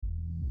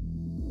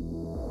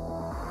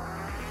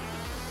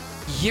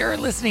You're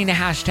listening to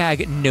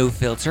hashtag No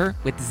Filter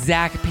with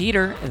Zach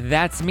Peter.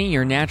 That's me,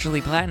 your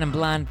naturally platinum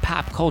blonde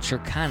pop culture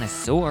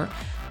connoisseur.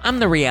 I'm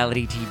the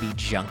reality TV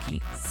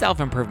junkie,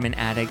 self-improvement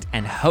addict,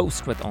 and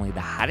host with only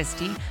the hottest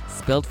tea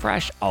spilled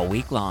fresh all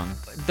week long.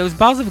 Those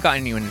balls have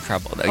gotten you into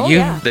trouble, though.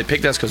 Yeah. They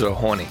picked us because we're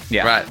horny.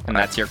 Yeah, right. And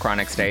that's your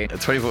chronic state.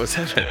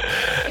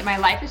 24/7. My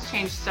life has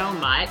changed so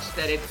much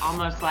that it's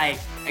almost like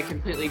a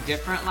completely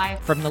different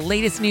life. From the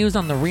latest news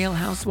on The Real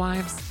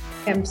Housewives,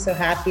 I'm so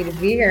happy to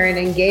be here and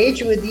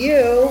engage with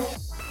you.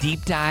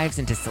 deep dives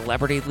into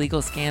celebrity legal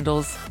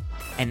scandals,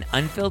 and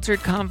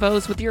unfiltered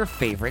convos with your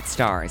favorite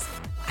stars,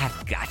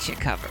 I've got you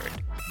covered.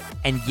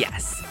 And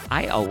yes,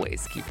 I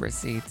always keep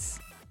receipts.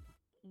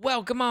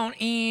 Welcome on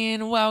in,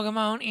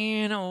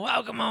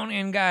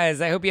 guys.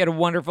 I hope you had a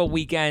wonderful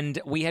weekend.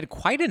 We had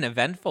quite an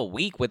eventful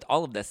week with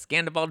all of the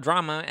Scandal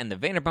drama and the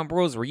Vanderpump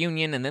Rules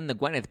reunion and then the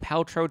Gwyneth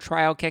Paltrow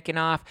trial kicking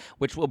off,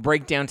 which we'll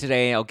break down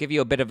today. I'll give you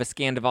a bit of a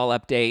Scandal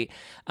update,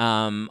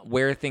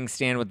 where things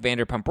stand with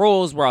Vanderpump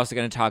Rules. We're also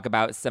going to talk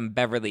about some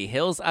Beverly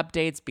Hills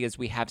updates because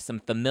we have some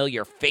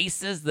familiar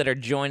faces that are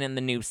joining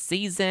the new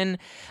season.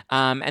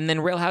 And then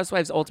Real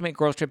Housewives Ultimate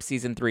Girls Trip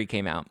Season 3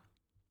 came out.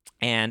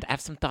 And I have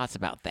some thoughts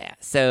about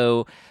that.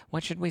 So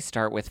what should we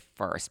start with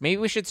first? Maybe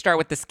we should start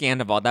with the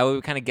Scandal. That way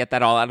we kind of get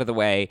that all out of the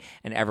way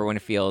and everyone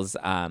feels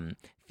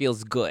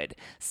good.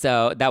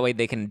 So that way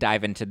they can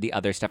dive into the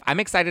other stuff. I'm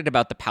excited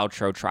about the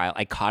Paltrow trial.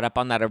 I caught up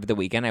on that over the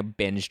weekend. I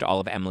binged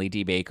all of Emily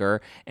D. Baker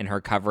and her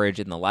coverage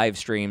and the live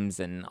streams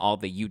and all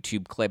the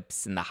YouTube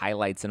clips and the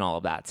highlights and all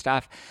of that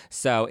stuff.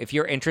 So if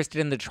you're interested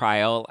in the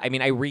trial, I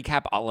mean, I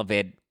recap all of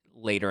it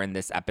later in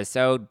this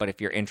episode, but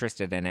if you're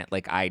interested in it,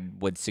 like, I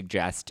would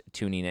suggest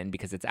tuning in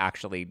because it's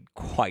actually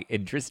quite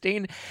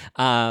interesting.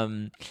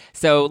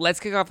 So let's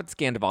kick off with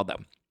Scandal,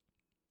 though.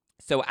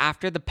 So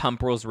after the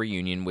Pump Rules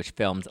reunion, which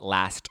filmed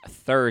last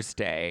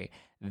Thursday,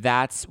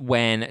 that's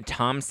when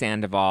Tom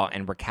Sandoval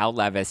and Raquel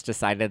Leviss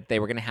decided they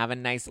were going to have a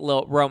nice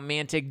little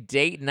romantic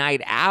date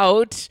night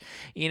out,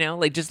 you know,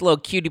 like just little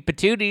cutie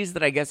patooties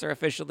that I guess are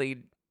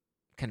officially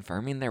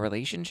confirming their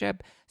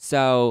relationship.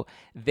 So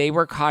they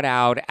were caught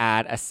out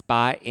at a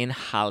spot in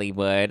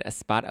Hollywood, a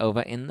spot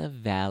over in the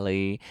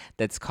Valley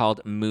that's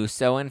called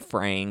Musso and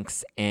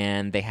Frank's,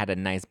 and they had a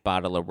nice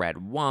bottle of red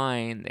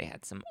wine. They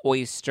had some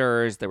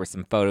oysters. There were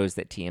some photos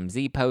that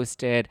TMZ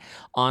posted.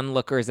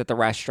 Onlookers at the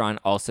restaurant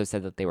also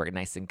said that they were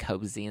nice and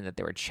cozy and that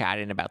they were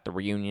chatting about the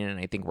reunion, and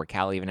I think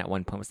Raquel even at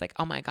one point was like,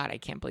 oh my God, I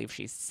can't believe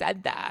she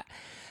said that.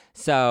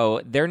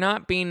 So they're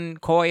not being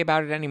coy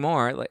about it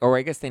anymore, or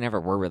I guess they never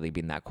were really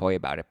being that coy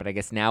about it, but I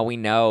guess now we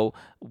know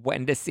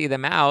when to see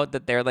them out,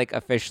 that they're like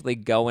officially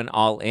going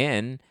all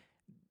in.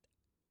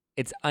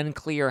 It's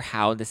unclear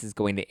how this is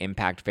going to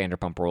impact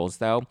Vanderpump Rules,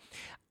 though.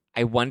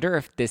 I wonder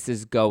if this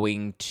is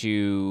going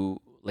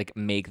to like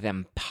make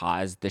them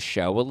pause the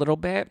show a little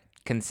bit.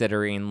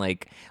 Considering,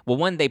 like, well,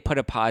 one, they put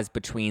a pause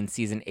between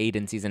season 8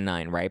 and season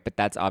 9, right? But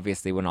that's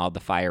obviously when all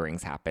the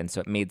firings happened, so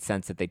it made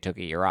sense that they took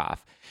a year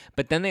off.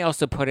 But then they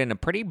also put in a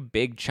pretty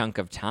big chunk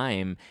of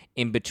time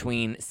in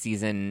between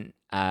season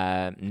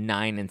 9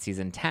 and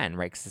season 10,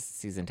 right? 'Cause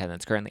season 10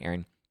 that's currently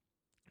airing.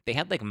 They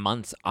had like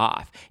months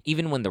off.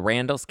 Even when the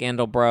Randall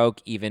scandal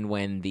broke, even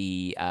when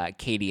the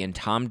Katie and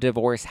Tom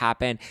divorce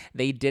happened,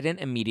 they didn't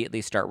immediately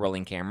start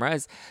rolling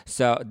cameras.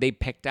 So they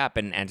picked up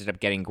and ended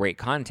up getting great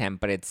content.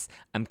 But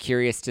I'm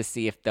curious to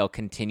see if they'll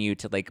continue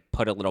to like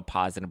put a little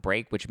pause and a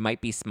break, which might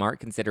be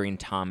smart considering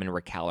Tom and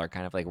Raquel are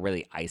kind of like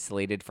really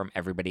isolated from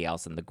everybody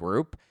else in the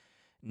group.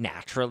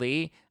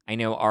 Naturally, I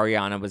know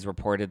Ariana was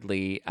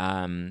reportedly,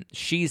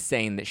 she's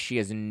saying that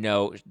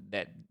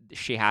that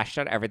she hashed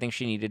out everything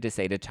she needed to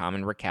say to Tom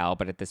and Raquel,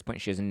 but at this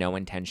point she has no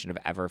intention of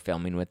ever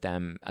filming with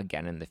them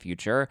again in the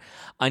future.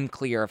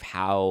 Unclear of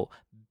how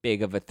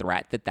big of a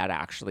threat that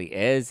actually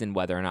is and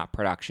whether or not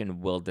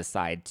production will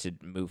decide to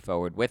move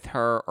forward with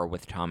her or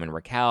with Tom and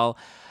Raquel.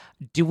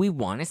 Do we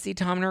want to see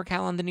Tom and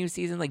Raquel on the new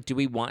season? Like, do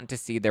we want to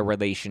see their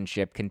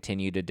relationship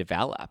continue to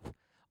develop?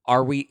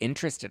 Are we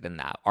interested in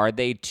that? Are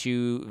they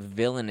too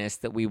villainous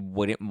that we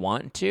wouldn't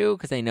want to?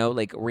 Because I know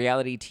like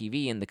reality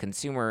TV and the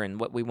consumer and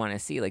what we want to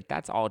see, like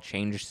that's all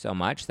changed so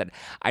much that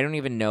I don't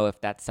even know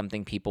if that's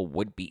something people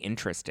would be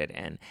interested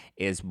in,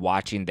 is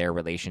watching their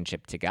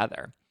relationship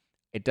together.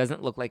 It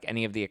doesn't look like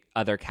any of the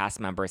other cast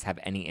members have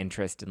any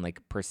interest in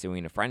like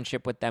pursuing a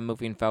friendship with them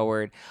moving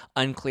forward.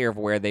 Unclear of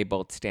where they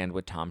both stand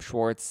with Tom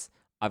Schwartz.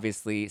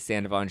 Obviously,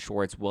 Sandoval and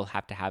Schwartz will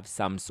have to have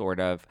some sort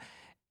of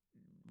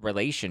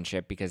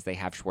relationship because they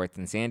have Schwartz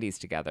and Sandy's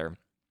together.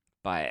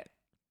 But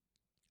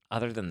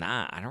other than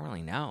that, I don't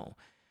really know.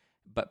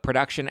 But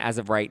production as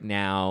of right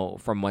now,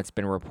 from what's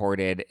been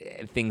reported,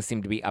 things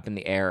seem to be up in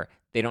the air.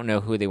 They don't know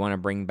who they want to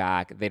bring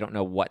back. They don't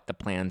know what the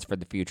plans for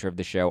the future of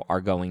the show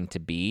are going to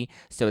be.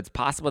 So it's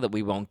possible that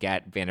we won't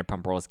get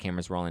Vanderpump Rules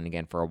cameras rolling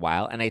again for a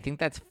while. And I think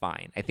that's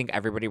fine. I think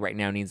everybody right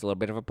now needs a little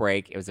bit of a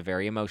break. It was a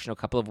very emotional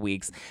couple of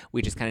weeks.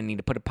 We just kind of need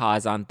to put a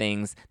pause on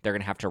things. They're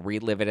going to have to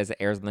relive it as it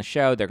airs on the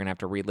show. They're going to have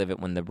to relive it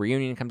when the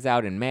reunion comes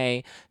out in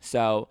May.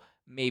 So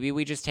maybe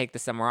we just take the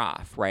summer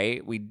off,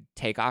 right? We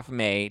take off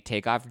May,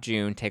 take off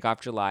June, take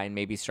off July, and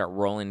maybe start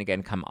rolling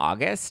again come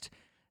August.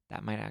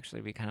 That might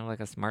actually be kind of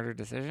like a smarter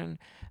decision.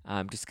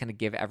 Just kind of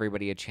give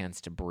everybody a chance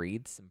to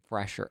breathe some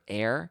fresher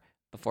air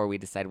before we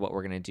decide what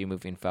we're going to do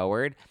moving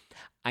forward.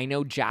 I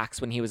know Jax,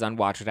 when he was on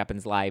Watch What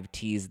Happens Live,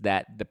 teased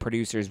that the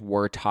producers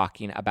were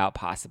talking about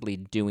possibly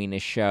doing a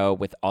show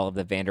with all of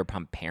the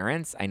Vanderpump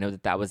parents. I know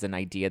that was an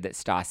idea that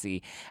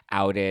Stassi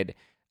outed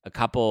a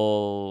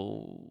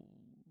couple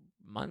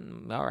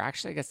months, or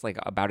actually I guess like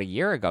about a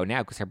year ago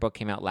now, because her book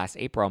came out last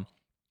April.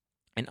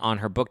 And on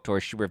her book tour,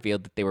 she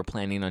revealed that they were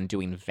planning on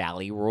doing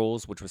Valley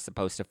Rules, which was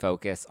supposed to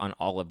focus on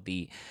all of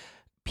the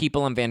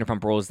people on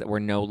Vanderpump Rules that were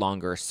no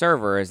longer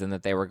servers, and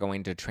that they were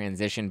going to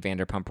transition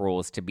Vanderpump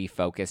Rules to be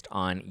focused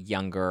on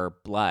younger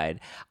blood.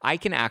 I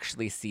can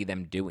actually see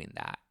them doing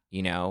that,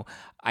 you know?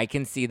 I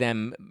can see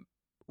them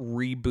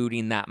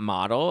rebooting that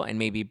model and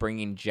maybe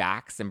bringing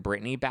Jax and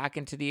Brittany back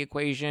into the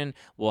equation.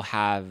 We'll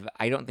have,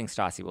 I don't think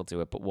Stassi will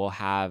do it, but we'll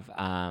have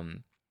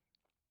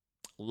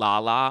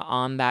Lala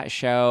on that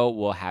show.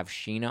 We'll have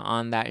Sheena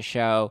on that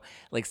show.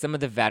 Like, some of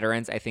the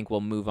veterans, I think,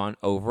 will move on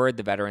over,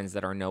 the veterans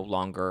that are no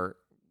longer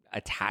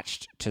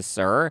attached to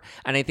Sir.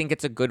 And I think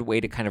it's a good way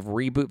to kind of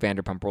reboot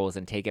Vanderpump Rules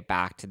and take it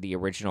back to the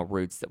original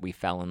roots that we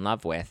fell in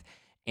love with.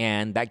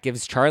 And that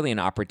gives Charlie an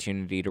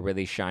opportunity to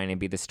really shine and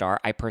be the star.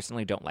 I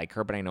personally don't like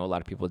her, but I know a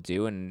lot of people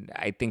do. And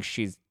I think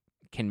she's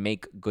can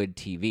make good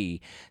TV.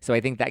 So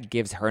I think that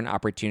gives her an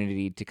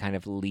opportunity to kind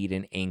of lead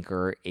and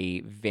anchor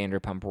a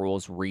Vanderpump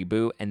Rules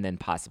reboot, and then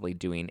possibly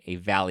doing a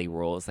Valley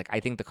Rules. Like, I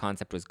think the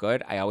concept was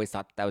good. I always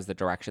thought that was the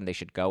direction they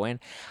should go in.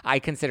 I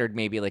considered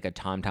maybe like a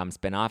Tom Tom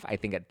spinoff. I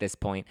think at this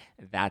point,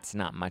 that's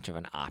not much of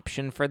an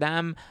option for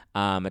them.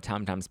 A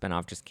Tom Tom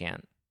spinoff just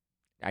can't.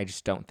 I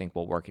just don't think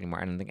will work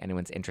anymore. I don't think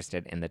anyone's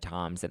interested in the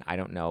Toms, and I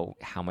don't know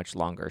how much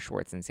longer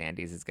Schwartz and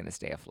Sandy's is going to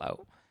stay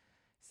afloat.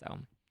 So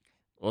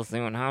we'll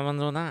see what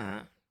happens with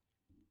that.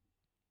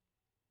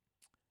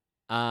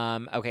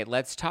 Okay,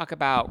 let's talk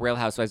about Real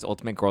Housewives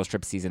Ultimate Girls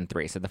Trip Season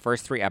 3. So the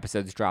first 3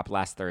 episodes dropped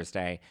last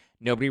Thursday.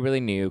 Nobody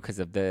really knew because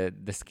of the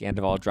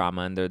scandal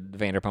drama and the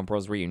Vanderpump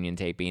Rules reunion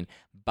taping,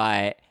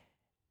 but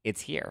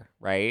it's here,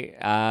 right?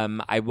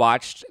 I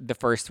watched the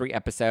first 3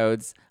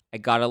 episodes. I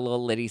got a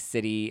little Liddy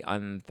City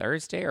on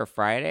Thursday or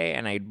Friday,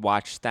 and I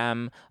watched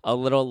them a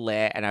little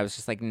lit, and I was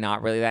just like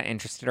not really that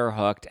interested or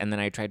hooked. And then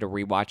I tried to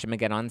rewatch them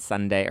again on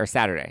Sunday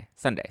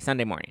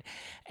morning.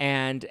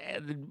 And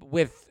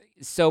with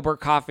sober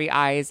coffee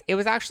eyes, it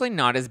was actually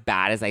not as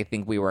bad as I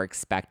think we were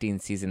expecting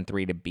season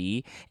 3 to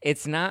be.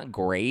 It's not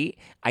great.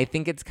 I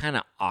think it's kind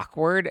of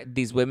awkward.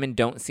 These women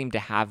don't seem to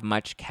have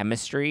much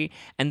chemistry.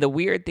 And the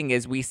weird thing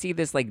is, we see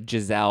this like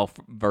Giselle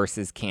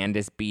versus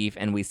Candace beef,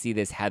 and we see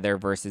this Heather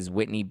versus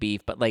Whitney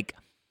beef, but like,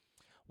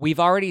 we've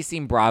already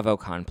seen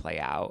BravoCon play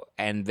out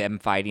and them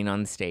fighting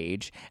on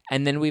stage.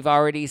 And then we've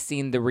already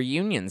seen the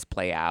reunions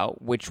play out,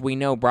 which we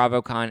know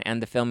BravoCon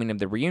and the filming of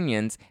the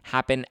reunions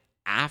happen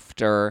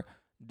after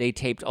they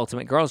taped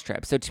Ultimate Girls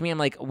Trip. So to me, I'm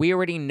like, we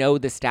already know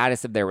the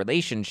status of their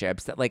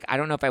relationships, that like, I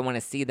don't know if I want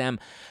to see them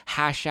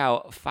hash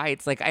out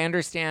fights. Like, I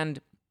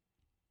understand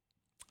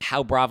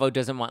how Bravo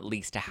doesn't want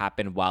leaks to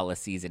happen while a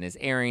season is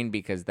airing,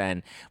 because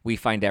then we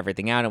find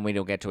everything out and we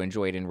don't get to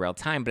enjoy it in real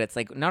time. But it's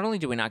like, not only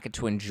do we not get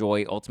to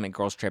enjoy Ultimate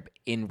Girls Trip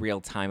in real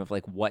time of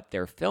like what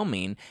they're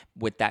filming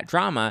with that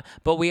drama,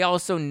 but we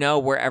also know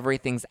where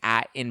everything's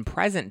at in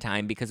present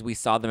time, because we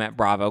saw them at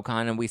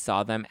BravoCon and we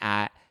saw them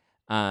at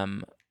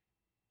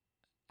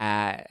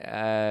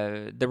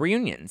the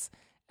reunions.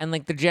 And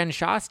like the Jen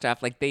Shah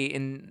stuff, like they,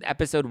 in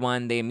episode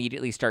 1, they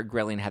immediately start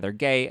grilling Heather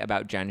Gay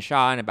about Jen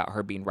Shah and about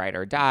her being ride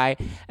or die.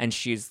 And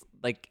she's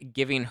like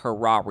giving her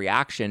raw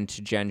reaction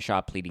to Jen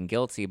Shah pleading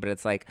guilty. But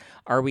it's like,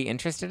 are we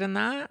interested in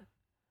that?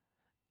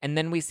 And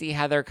then we see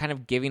Heather kind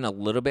of giving a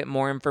little bit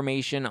more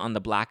information on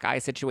the black eye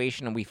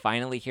situation, and we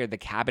finally hear the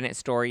cabinet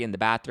story in the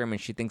bathroom,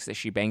 and she thinks that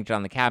she banged it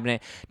on the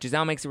cabinet.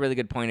 Giselle makes a really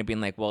good point of being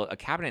like, well, a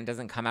cabinet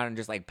doesn't come out and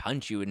just like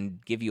punch you and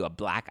give you a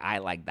black eye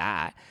like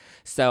that.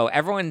 So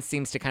everyone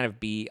seems to kind of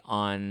be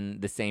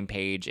on the same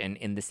page and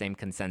in the same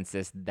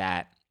consensus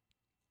that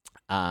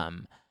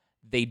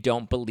they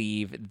don't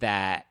believe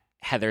that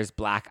Heather's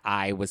black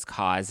eye was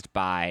caused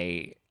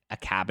by a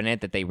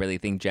cabinet, that they really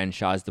think Jen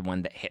Shah is the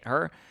one that hit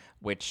her,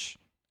 which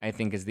I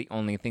think is the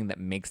only thing that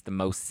makes the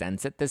most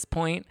sense at this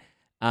point.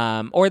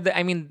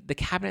 The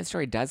cabinet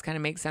story does kind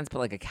of make sense, but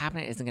like a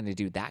cabinet isn't going to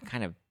do that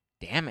kind of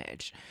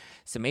damage.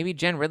 So maybe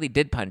Jen really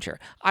did punch her.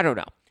 I don't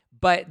know.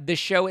 But the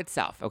show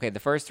itself, okay, the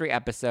first 3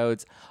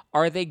 episodes,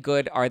 are they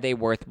good? Are they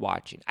worth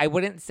watching? I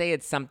wouldn't say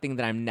it's something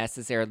that I'm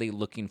necessarily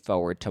looking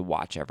forward to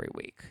watch every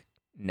week.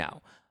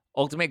 No.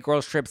 Ultimate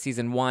Girls Trip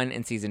Season 1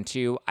 and Season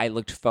 2, I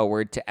looked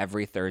forward to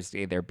every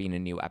Thursday there being a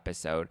new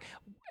episode.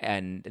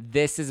 And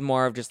this is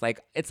more of just like,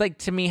 it's like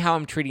to me how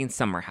I'm treating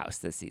Summer House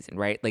this season,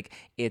 right? Like,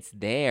 it's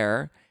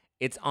there,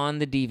 it's on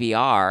the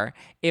DVR.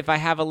 If I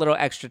have a little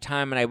extra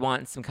time and I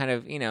want some kind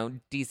of,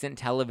 decent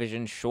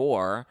television,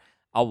 sure,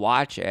 I'll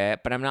watch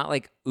it, but I'm not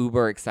like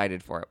uber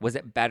excited for it. Was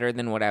it better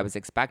than what I was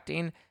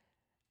expecting?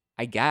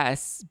 I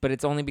guess, but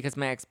it's only because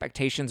my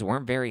expectations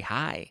weren't very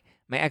high.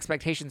 My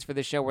expectations for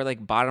the show were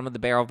like bottom of the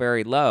barrel,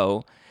 very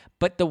low.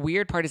 But the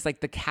weird part is like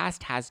the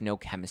cast has no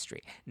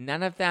chemistry.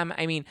 None of them,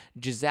 I mean,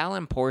 Giselle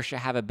and Portia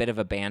have a bit of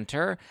a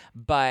banter,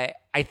 but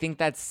I think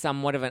that's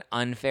somewhat of an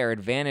unfair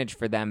advantage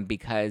for them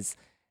because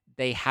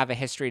they have a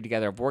history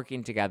together of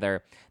working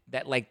together,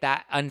 that like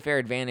that unfair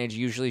advantage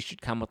usually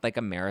should come with like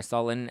a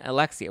Marisol and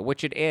Alexia,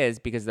 which it is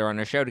because they're on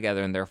a show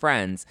together and they're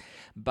friends.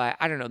 But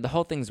I don't know, the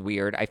whole thing's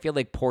weird. I feel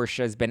like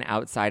Portia's been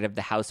outside of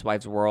the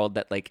housewives world,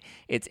 that like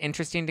it's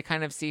interesting to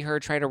kind of see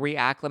her try to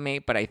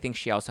reacclimate, but I think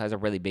she also has a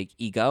really big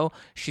ego.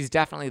 She's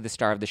definitely the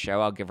star of the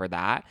show, I'll give her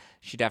that.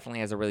 She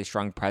definitely has a really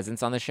strong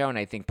presence on the show, and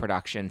I think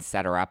production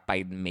set her up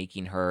by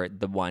making her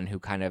the one who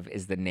kind of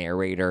is the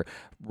narrator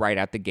right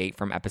out the gate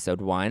from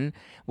episode 1.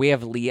 We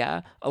have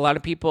Leah. A lot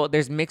of people,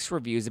 there's mixed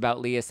reviews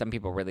about Leah. Some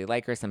people really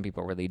like her, some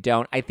people really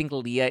don't. I think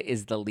Leah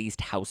is the least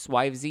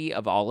housewivesy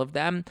of all of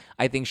them.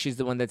 I think she's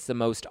the one that's the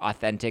most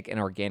authentic and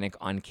organic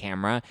on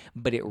camera,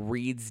 but it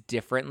reads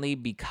differently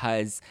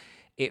because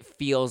it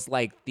feels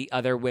like the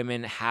other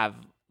women have,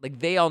 like,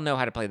 they all know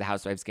how to play the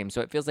housewives game.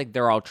 So it feels like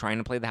they're all trying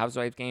to play the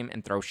housewives game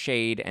and throw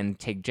shade and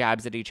take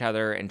jabs at each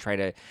other and try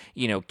to,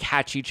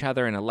 catch each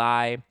other in a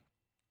lie.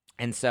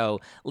 And so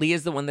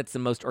Leah's the one that's the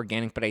most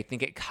organic, but I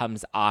think it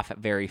comes off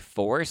very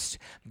forced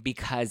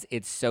because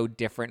it's so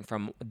different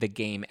from the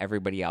game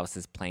everybody else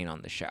is playing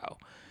on the show.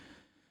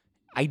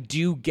 I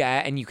do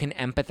get, and you can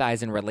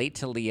empathize and relate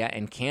to Leah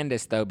and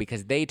Candace, though,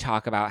 because they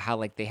talk about how,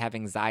 like, they have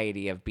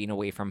anxiety of being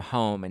away from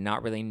home and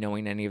not really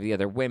knowing any of the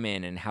other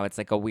women and how it's,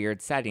 like, a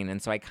weird setting.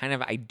 And so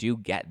I do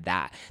get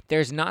that.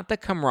 There's not the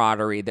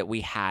camaraderie that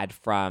we had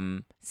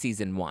from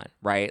season 1,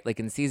 right? Like,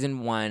 in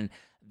season 1,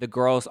 the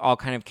girls all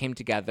kind of came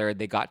together.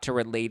 They got to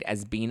relate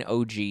as being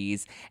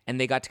OGs, and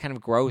they got to kind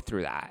of grow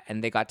through that,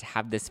 and they got to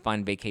have this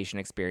fun vacation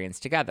experience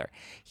together.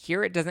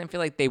 Here, it doesn't feel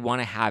like they want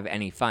to have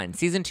any fun.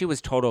 Season 2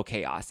 was total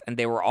chaos, and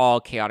they were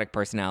all chaotic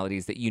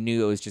personalities that you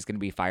knew it was just going to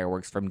be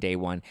fireworks from day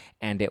one,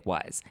 and it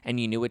was. And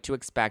you knew what to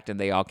expect, and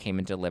they all came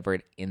and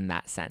delivered in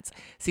that sense.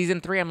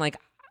 Season 3, I'm like,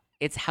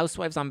 it's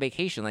housewives on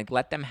vacation. Like,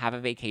 let them have a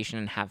vacation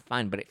and have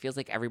fun. But it feels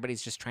like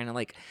everybody's just trying to,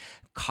 like,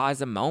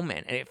 cause a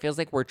moment. And it feels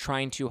like we're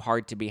trying too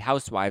hard to be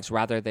housewives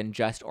rather than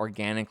just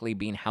organically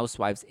being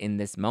housewives in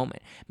this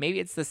moment. Maybe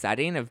it's the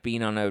setting of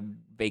being on a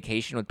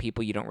vacation with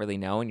people you don't really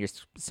know and you're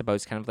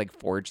supposed to kind of, like,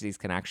 forge these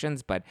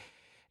connections. But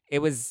it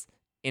was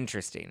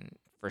interesting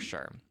for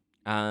sure.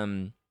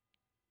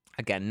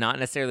 Again, not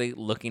necessarily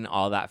looking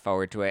all that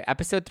forward to it.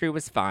 Episode 3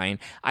 was fine.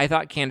 I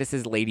thought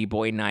Candace's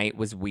Ladyboy night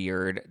was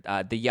weird.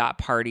 The yacht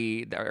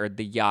party, or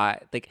the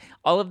yacht, like,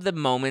 all of the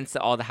moments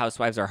that all the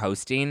housewives are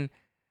hosting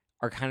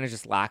are kind of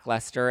just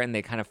lackluster, and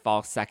they kind of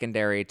fall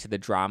secondary to the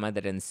drama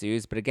that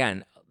ensues. But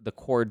again, the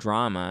core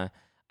drama,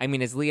 I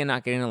mean, is Leah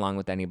not getting along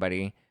with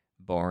anybody?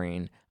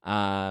 Boring.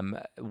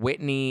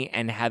 Whitney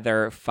and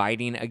Heather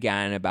fighting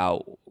again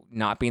about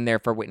not being there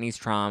for Whitney's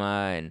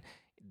trauma, and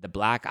the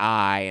black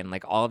eye, and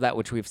like all of that,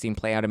 which we've seen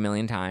play out a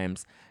million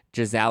times.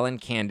 Giselle and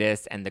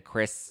Candace and the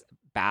Chris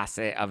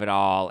Bassett of it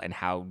all, and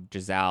how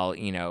Giselle,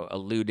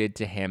 alluded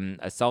to him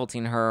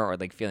assaulting her or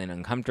like feeling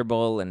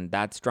uncomfortable, and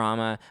that's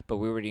drama. But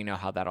we already know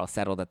how that all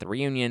settled at the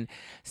reunion.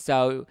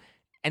 So,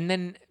 and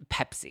then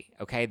Pepsi,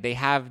 okay? They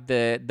have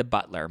the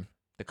butler,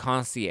 the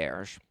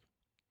concierge,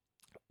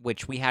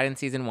 which we had in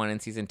season 1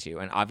 and season 2.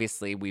 And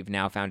obviously, we've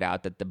now found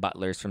out that the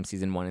butlers from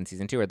season 1 and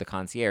season 2, or the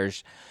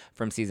concierge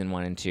from season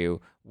 1 and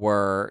 2,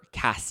 were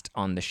cast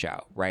on the show,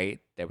 right?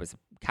 There was a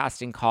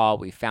casting call.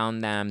 We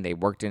found them. They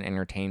worked in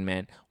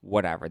entertainment,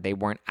 whatever. They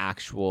weren't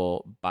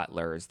actual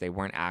butlers. They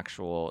weren't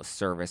actual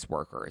service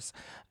workers.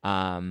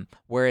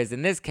 Whereas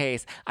in this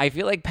case, I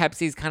feel like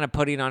Pepsi's kind of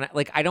putting on it.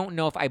 Like, I don't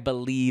know if I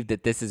believe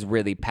that this is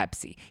really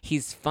Pepsi.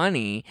 He's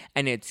funny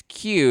and it's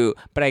cute,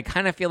 but I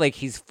kind of feel like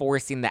he's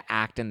forcing the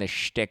act and the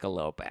shtick a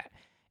little bit.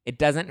 It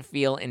doesn't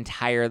feel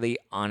entirely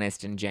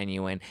honest and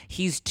genuine.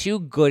 He's too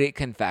good at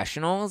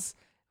confessionals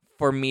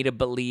for me to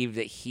believe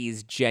that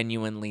he's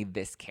genuinely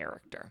this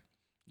character.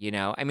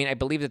 I mean, I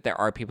believe that there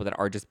are people that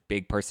are just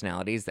big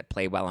personalities that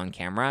play well on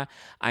camera.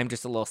 I'm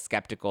just a little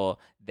skeptical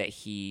that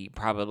he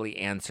probably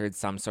answered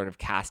some sort of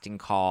casting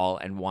call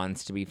and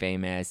wants to be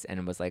famous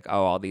and was like,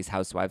 oh, all these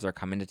housewives are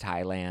coming to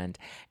Thailand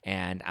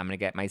and I'm going to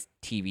get my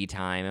TV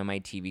time and my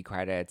TV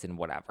credits and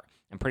whatever.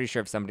 I'm pretty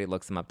sure if somebody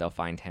looks him up, they'll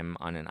find him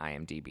on an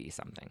IMDb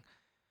something.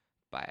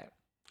 But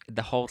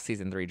the whole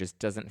season 3 just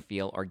doesn't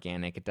feel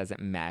organic. It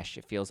doesn't mesh.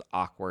 It feels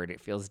awkward. It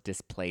feels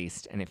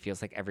displaced. And it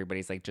feels like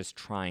everybody's like just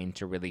trying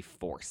to really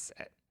force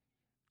it.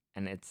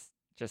 And it's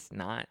just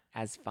not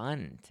as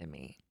fun to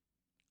me.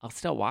 I'll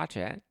still watch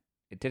it.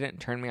 It didn't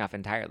turn me off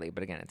entirely.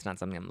 But again, it's not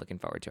something I'm looking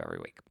forward to every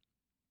week.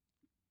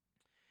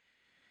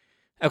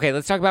 Okay,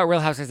 let's talk about Real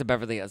Housewives of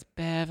Beverly Hills.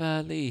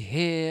 Beverly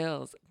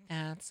Hills.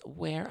 That's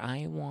where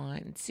I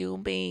want to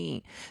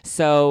be.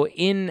 So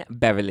in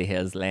Beverly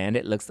Hills land,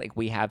 it looks like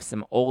we have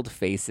some old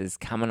faces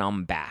coming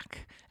on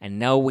back. And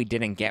no, we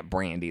didn't get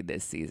Brandy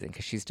this season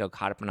because she's still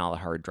caught up in all of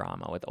her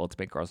drama with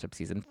Ultimate Girls Trip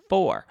season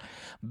 4.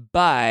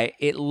 But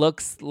it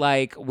looks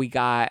like we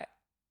got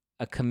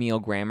a Camille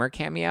Grammer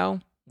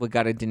cameo. We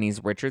got a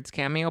Denise Richards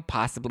cameo,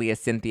 possibly a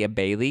Cynthia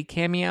Bailey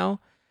cameo.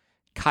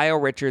 Kyle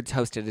Richards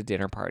hosted a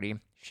dinner party.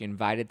 She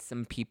invited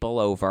some people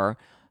over,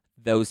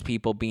 those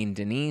people being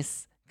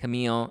Denise,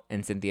 Camille,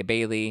 and Cynthia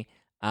Bailey.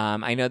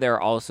 I know there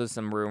are also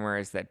some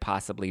rumors that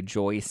possibly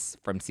Joyce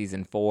from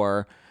season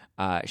 4,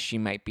 she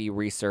might be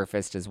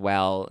resurfaced as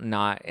well,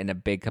 not in a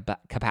big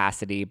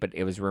capacity, but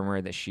it was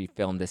rumored that she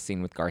filmed a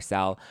scene with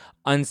Garcelle.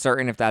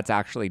 Uncertain if that's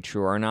actually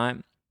true or not,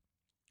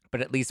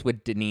 but at least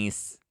with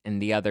Denise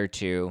and the other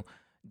two,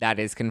 that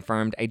is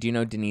confirmed. I do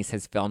know Denise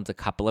has filmed a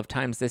couple of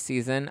times this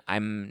season.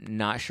 I'm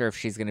not sure if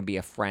she's going to be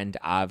a friend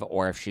of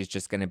or if she's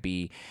just going to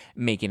be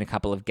making a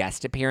couple of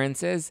guest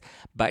appearances,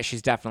 but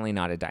she's definitely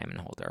not a diamond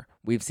holder.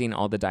 We've seen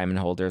all the diamond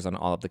holders on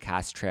all of the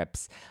cast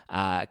trips.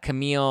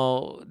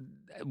 Camille,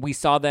 we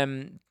saw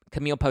them.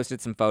 Camille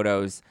posted some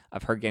photos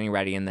of her getting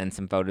ready and then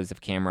some photos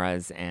of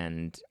cameras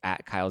and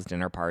at Kyle's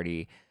dinner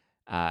party.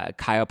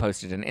 Kyle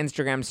posted an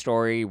Instagram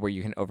story where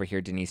you can overhear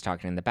Denise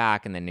talking in the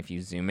back. And then if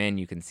you zoom in,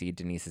 you can see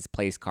Denise's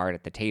place card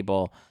at the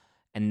table.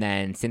 And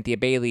then Cynthia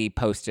Bailey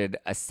posted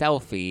a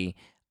selfie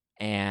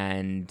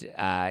and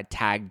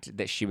tagged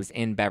that she was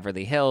in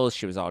Beverly Hills.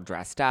 She was all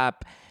dressed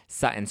up.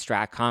 Sutton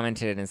Strack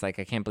commented and is like,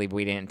 I can't believe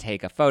we didn't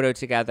take a photo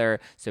together.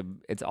 So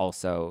it's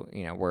also,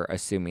 we're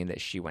assuming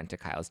that she went to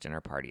Kyle's dinner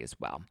party as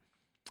well.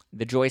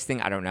 The Joyce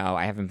thing, I don't know.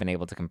 I haven't been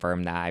able to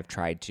confirm that. I've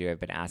tried to. I've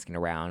been asking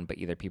around, but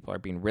either people are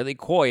being really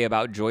coy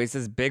about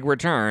Joyce's big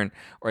return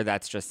or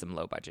that's just some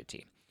low-budget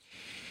tea.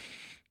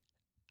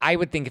 I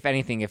would think, if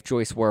anything, if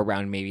Joyce were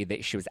around, maybe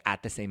that she was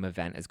at the same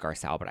event as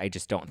Garcelle, but I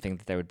just don't think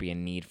that there would be a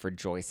need for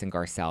Joyce and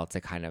Garcelle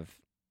to kind of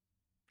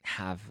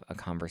have a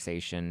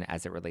conversation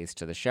as it relates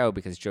to the show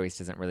because Joyce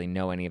doesn't really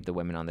know any of the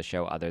women on the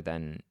show other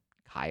than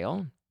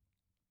Kyle,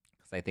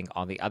 because I think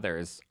all the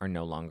others are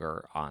no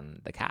longer on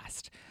the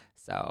cast.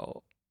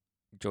 So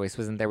Joyce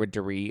wasn't there with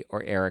Dorit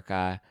or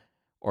Erica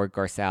or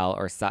Garcelle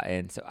or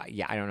Sutton. So,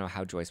 yeah, I don't know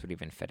how Joyce would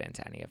even fit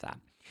into any of that.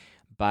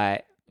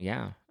 But,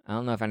 yeah, I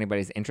don't know if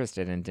anybody's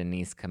interested in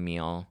Denise,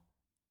 Camille.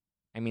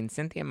 I mean,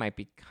 Cynthia might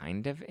be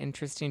kind of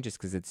interesting just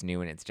because it's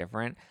new and it's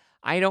different.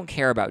 I don't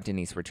care about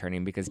Denise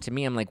returning because to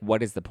me, I'm like,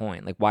 what is the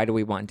point? Like, why do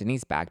we want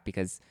Denise back?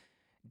 Because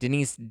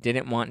Denise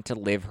didn't want to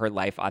live her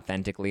life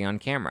authentically on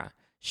camera.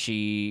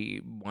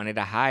 She wanted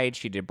to hide.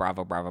 She did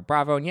Bravo, Bravo,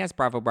 Bravo. And yes,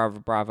 Bravo,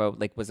 Bravo, Bravo,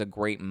 was a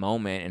great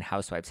moment in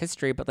Housewives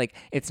history, but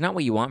it's not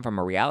what you want from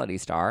a reality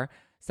star.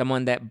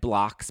 Someone that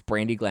blocks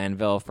Brandi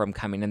Glanville from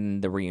coming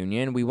in the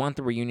reunion. We want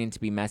the reunion to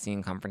be messy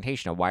and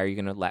confrontational. Why are you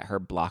going to let her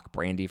block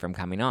Brandi from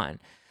coming on?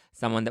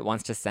 Someone that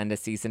wants to send a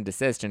cease and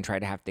desist and try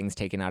to have things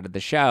taken out of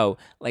the show.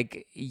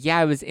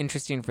 Yeah, it was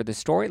interesting for the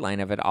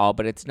storyline of it all,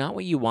 but it's not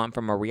what you want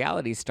from a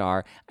reality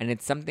star. And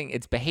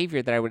it's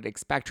behavior that I would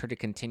expect her to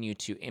continue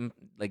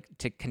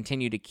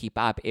to keep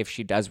up if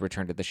she does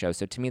return to the show.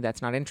 So to me,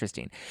 that's not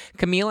interesting.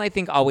 Camille, I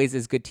think, always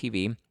is good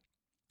TV.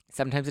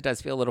 Sometimes it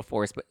does feel a little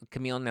forced, but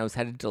Camille knows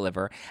how to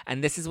deliver.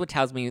 And this is what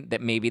tells me that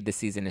maybe the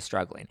season is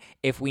struggling.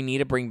 If we need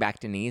to bring back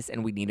Denise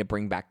and we need to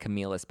bring back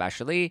Camille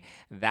especially,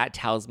 that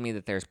tells me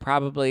that there's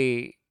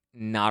probably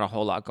not a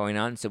whole lot going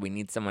on. So we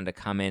need someone to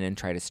come in and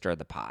try to stir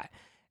the pot.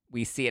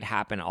 We see it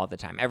happen all the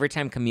time. Every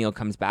time Camille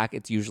comes back,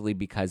 it's usually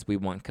because we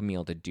want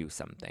Camille to do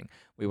something.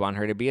 We want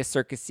her to be a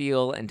circus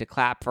seal and to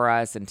clap for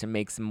us and to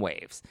make some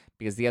waves.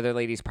 Because the other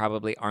ladies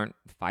probably aren't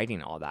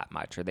fighting all that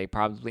much, or they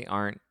probably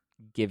aren't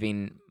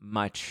giving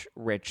much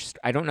rich.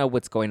 I don't know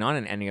what's going on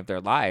in any of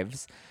their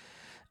lives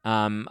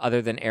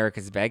other than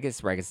Erica's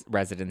Vegas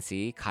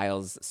residency.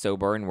 Kyle's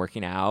sober and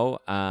working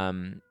out.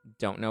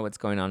 Don't know what's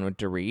going on with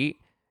Dorit.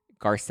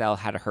 Garcelle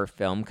had her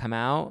film come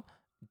out.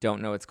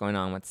 Don't know what's going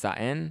on with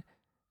Sutton.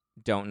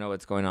 Don't know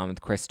what's going on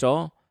with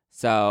Crystal.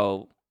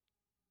 So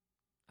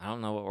I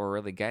don't know what we're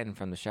really getting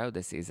from the show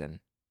this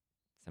season.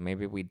 So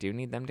maybe we do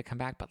need them to come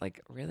back, but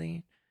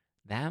really?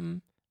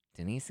 Them?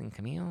 Denise and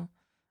Camille?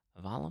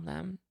 Of all of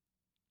them?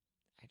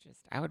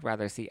 I would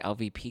rather see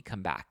LVP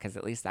come back because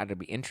at least that would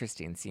be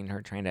interesting, seeing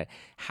her trying to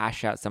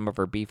hash out some of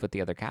her beef with the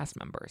other cast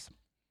members.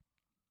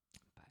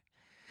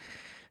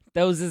 But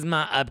those is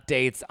my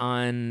updates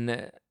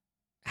on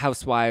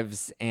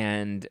Housewives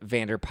and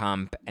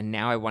Vanderpump, and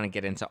now I want to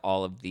get into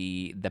all of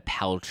the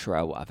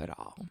Paltrow of it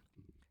all.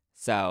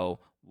 So,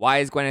 why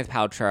is Gwyneth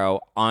Paltrow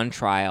on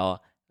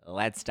trial?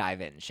 Let's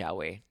dive in, shall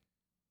we?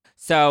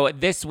 So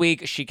this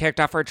week, she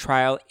kicked off her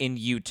trial in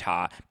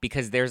Utah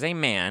because there's a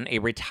man, a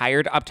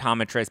retired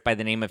optometrist by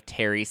the name of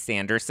Terry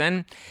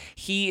Sanderson.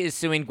 He is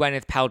suing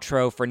Gwyneth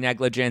Paltrow for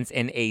negligence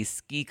in a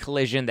ski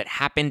collision that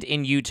happened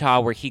in Utah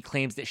where he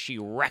claims that she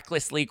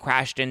recklessly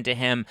crashed into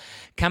him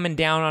coming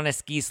down on a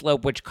ski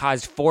slope, which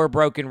caused 4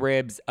 broken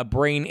ribs, a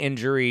brain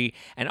injury,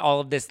 and all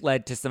of this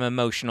led to some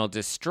emotional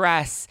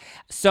distress,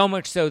 so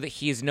much so that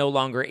he is no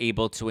longer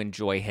able to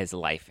enjoy his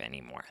life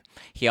anymore.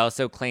 He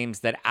also claims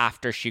that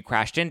after she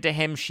crashed into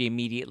him, she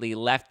immediately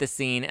left the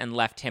scene and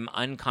left him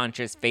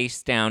unconscious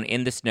face down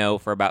in the snow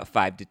for about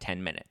 5 to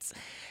 10 minutes.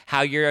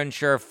 How you're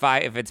unsure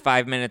if it's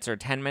 5 minutes or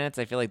 10 minutes,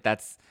 I feel like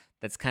that's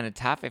kind of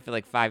tough. I feel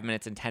like 5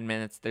 minutes and 10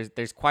 minutes,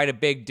 there's quite a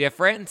big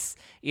difference,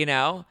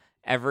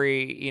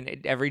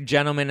 Every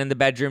gentleman in the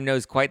bedroom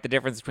knows quite the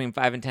difference between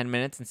 5 and 10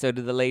 minutes, and so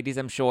do the ladies,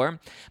 I'm sure.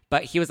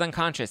 But he was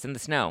unconscious in the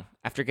snow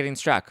after getting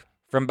struck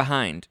from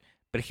behind.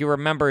 But he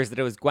remembers that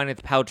it was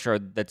Gwyneth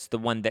Paltrow that's the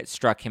one that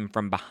struck him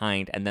from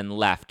behind and then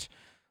left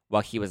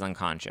while he was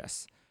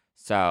unconscious.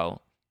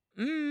 So,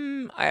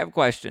 I have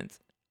questions.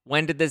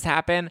 When did this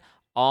happen?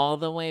 All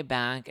the way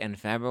back in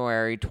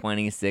February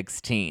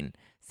 2016.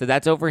 So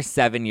that's over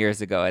 7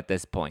 years ago at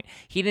this point.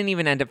 He didn't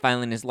even end up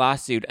filing his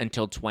lawsuit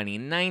until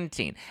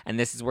 2019. And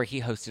this is where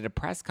he hosted a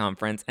press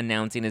conference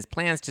announcing his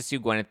plans to sue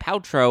Gwyneth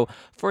Paltrow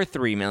for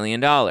 $3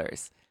 million.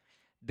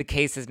 The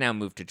case has now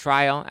moved to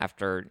trial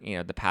after,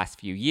 the past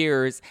few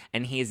years,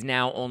 and he is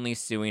now only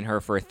suing her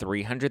for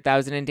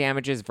 $300,000 in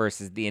damages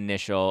versus the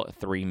initial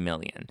 $3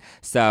 million.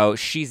 So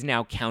she's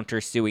now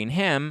countersuing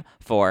him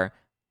for,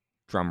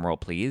 drumroll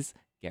please,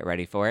 get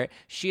ready for it.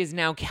 She is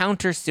now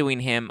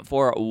countersuing him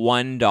for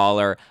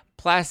 $1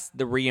 plus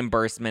the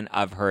reimbursement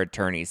of her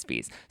attorney's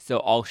fees.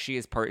 So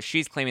she's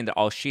claiming that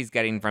all she's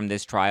getting from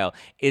this trial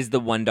is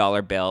the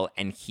 $1 bill,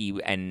 and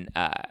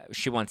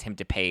she wants him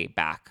to pay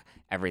back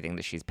everything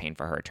that she's paying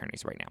for her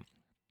attorneys right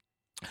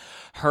now.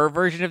 Her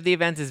version of the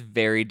events is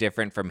very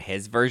different from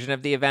his version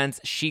of the events.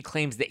 She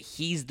claims that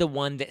he's the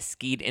one that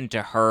skied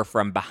into her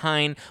from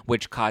behind,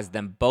 which caused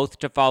them both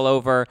to fall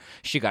over.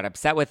 She got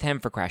upset with him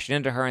for crashing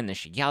into her, and then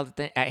she yelled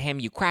at him,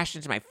 "You crashed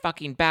into my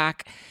fucking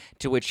back,"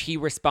 to which he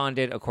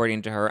responded,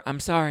 according to her, "I'm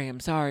sorry,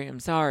 I'm sorry, I'm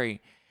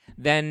sorry."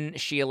 Then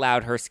she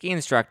allowed her ski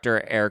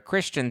instructor, Eric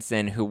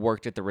Christensen, who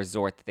worked at the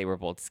resort that they were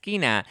both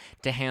skiing at,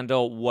 to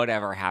handle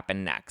whatever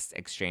happened next.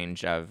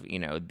 Exchange of,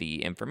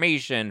 the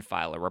information,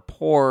 file a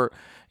report,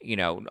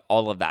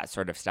 all of that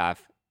sort of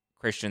stuff.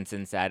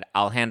 Christensen said,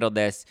 "I'll handle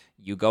this.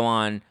 You go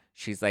on."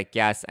 She's like,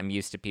 "Yes, I'm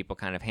used to people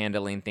kind of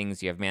handling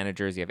things. You have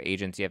managers, you have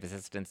agents, you have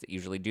assistants that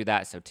usually do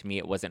that. So to me,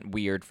 it wasn't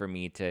weird for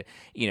me to,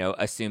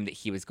 assume that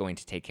he was going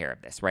to take care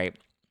of this, right?"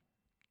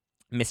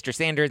 Mr.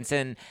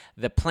 Sanderson,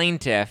 the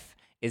plaintiff,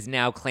 is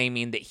now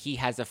claiming that he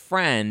has a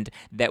friend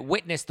that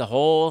witnessed the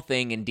whole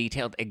thing and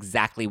detailed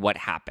exactly what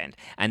happened,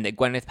 and that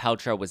Gwyneth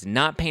Paltrow was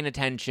not paying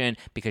attention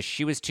because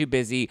she was too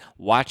busy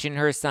watching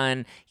her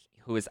son,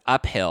 who was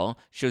uphill.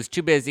 She was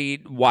too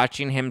busy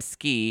watching him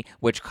ski,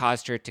 which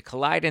caused her to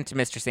collide into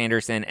Mr.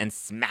 Sanderson and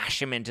smash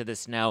him into the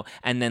snow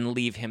and then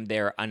leave him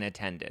there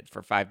unattended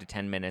for 5 to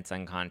 10 minutes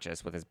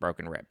unconscious with his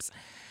broken ribs.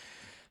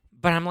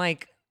 But I'm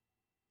like,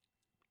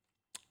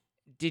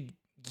 did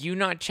you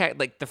not check,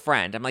 the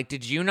friend? I'm like,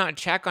 did you not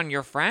check on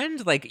your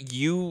friend?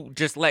 You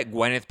just let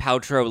Gwyneth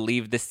Paltrow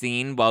leave the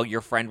scene while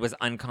your friend was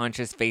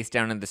unconscious face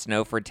down in the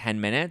snow for 10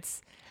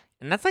 minutes?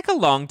 And that's a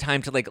long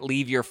time to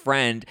leave your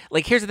friend.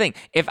 Here's the thing.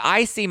 If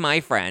I see my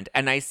friend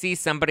and I see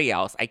somebody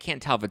else, I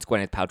can't tell if it's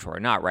Gwyneth Paltrow or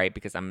not, right?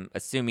 Because I'm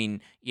assuming,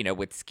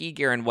 with ski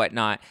gear and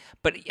whatnot.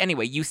 But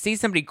anyway, you see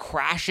somebody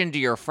crash into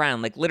your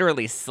friend,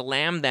 literally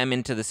slam them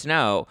into the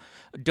snow.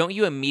 Don't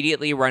you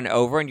immediately run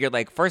over and you're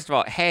like, first of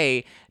all,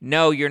 hey,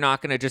 no, you're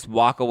not going to just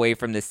walk away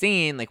from the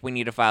scene. We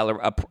need to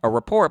file a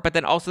report. But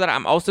then also that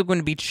I'm also going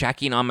to be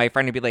checking on my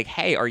friend and be like,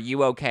 hey, are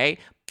you okay?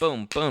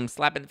 Boom, boom,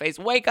 slap in the face,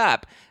 wake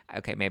up.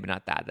 Okay, maybe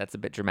not that. That's a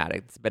bit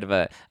dramatic. It's a bit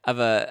of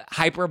a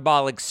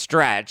hyperbolic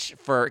stretch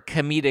for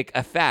comedic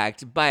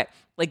effect. But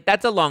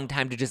that's a long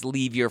time to just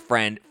leave your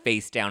friend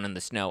face down in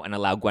the snow and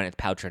allow Gwyneth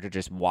Paltrow to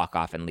just walk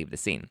off and leave the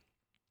scene.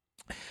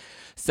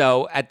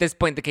 So at this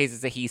point, the case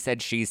is a he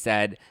said, she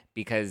said,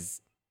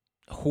 because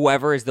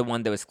whoever is the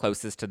one that was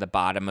closest to the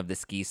bottom of the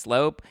ski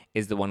slope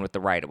is the one with the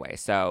right of way.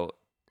 So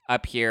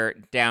up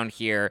here, down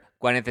here,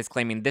 Gwyneth is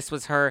claiming this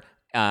was her.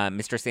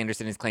 Mr.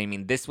 Sanderson is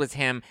claiming this was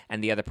him,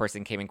 and the other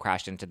person came and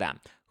crashed into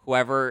them.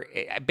 Whoever,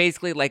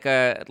 basically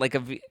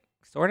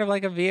sort of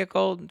like a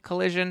vehicle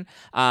collision.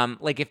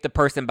 If the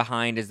person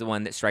behind is the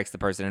one that strikes the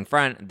person in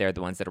front, they're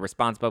the ones that are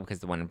responsible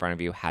because the one in front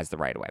of you has the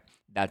right of way.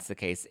 That's the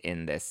case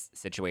in this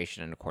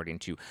situation, and according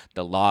to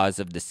the laws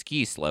of the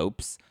ski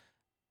slopes,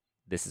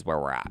 this is where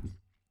we're at.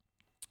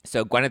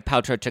 So Gwyneth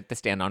Paltrow took the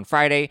stand on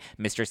Friday.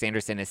 Mr.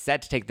 Sanderson is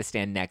set to take the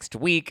stand next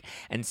week.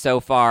 And so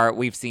far,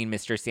 we've seen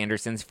Mr.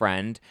 Sanderson's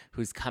friend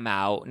who's come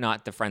out,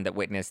 not the friend that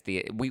witnessed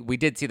we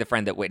did see the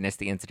friend that witnessed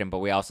the incident, but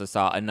we also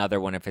saw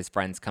another one of his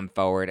friends come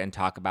forward and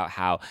talk about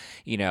how,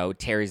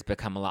 Terry's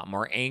become a lot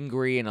more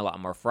angry and a lot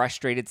more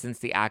frustrated since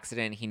the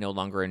accident. He no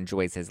longer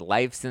enjoys his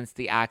life since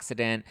the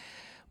accident.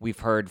 We've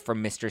heard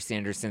from Mr.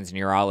 Sanderson's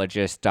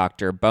neurologist,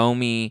 Dr.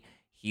 Bomey.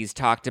 He's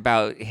talked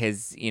about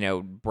his,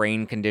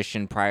 brain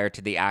condition prior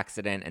to the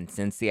accident and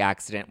since the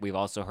accident. We've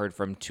also heard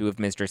from 2 of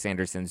Mr.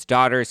 Sanderson's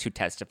daughters who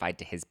testified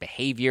to his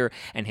behavior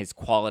and his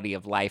quality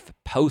of life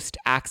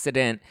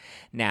post-accident.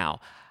 Now,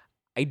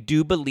 I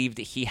do believe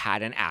that he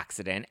had an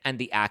accident, and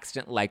the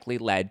accident likely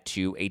led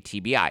to a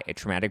TBI, a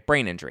traumatic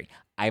brain injury.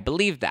 I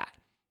believe that.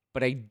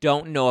 But I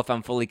don't know if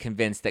I'm fully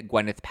convinced that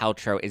Gwyneth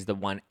Paltrow is the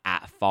one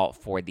at fault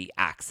for the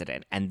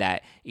accident and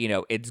that,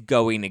 it's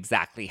going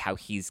exactly how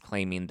he's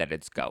claiming that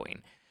it's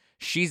going.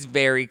 She's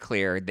very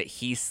clear that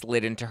he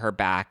slid into her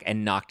back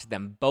and knocked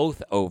them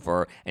both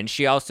over, and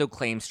she also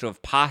claims to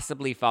have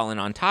possibly fallen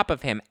on top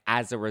of him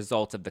as a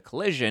result of the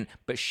collision,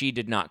 but she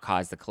did not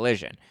cause the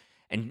collision.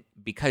 And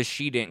because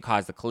she didn't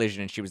cause the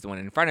collision and she was the one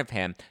in front of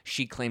him,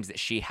 she claims that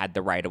she had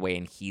the right of way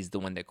and he's the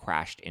one that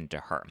crashed into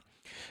her.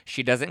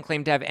 She doesn't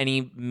claim to have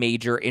any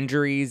major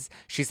injuries.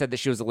 She said that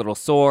she was a little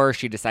sore.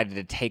 She decided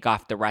to take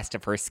off the rest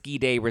of her ski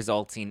day,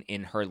 resulting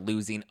in her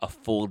losing a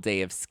full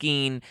day of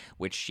skiing,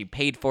 which she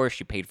paid for.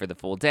 She paid for the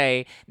full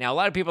day. Now, a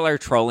lot of people are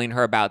trolling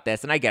her about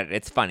this, and I get it.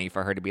 It's funny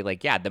for her to be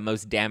like, yeah, the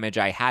most damage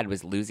I had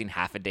was losing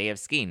half a day of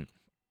skiing.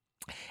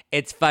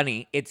 It's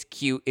funny, it's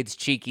cute, it's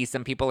cheeky.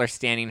 Some people are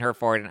standing her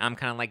for it, and I'm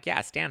kind of like,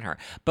 yeah, stan her.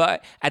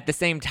 But at the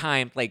same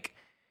time, like,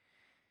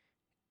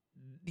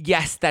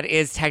 yes, that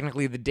is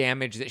technically the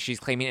damage that she's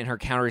claiming in her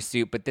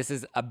countersuit, but this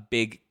is a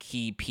big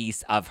key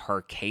piece of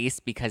her case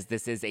because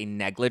this is a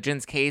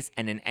negligence case,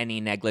 and in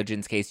any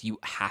negligence case, you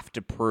have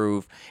to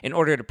prove, in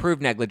order to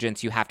prove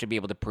negligence, you have to be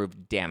able to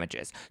prove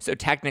damages. So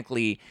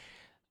technically,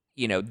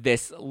 you know,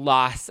 this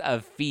loss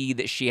of fee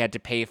that she had to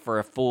pay for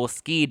a full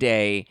ski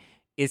day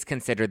is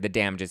considered the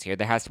damages here.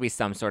 There has to be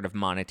some sort of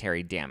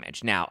monetary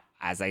damage. Now,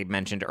 as I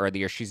mentioned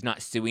earlier, she's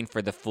not suing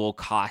for the full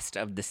cost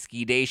of the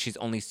ski day. She's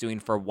only suing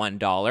for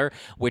 $1,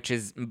 which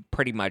is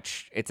pretty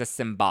much, it's a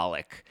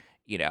symbolic,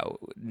 you know,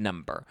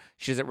 number.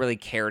 She doesn't really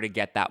care to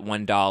get that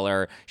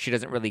 $1. She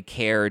doesn't really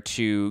care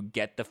to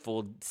get the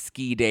full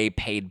ski day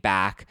paid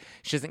back.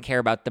 She doesn't care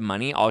about the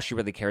money. All she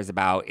really cares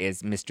about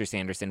is Mr.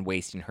 Sanderson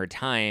wasting her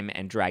time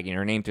and dragging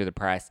her name through the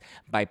press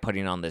by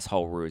putting on this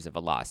whole ruse of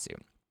a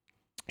lawsuit.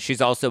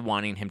 She's also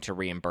wanting him to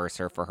reimburse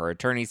her for her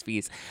attorney's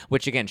fees,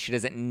 which, again, she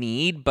doesn't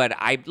need. But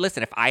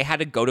listen, if I had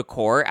to go to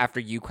court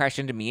after you crashed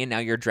into me and now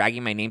you're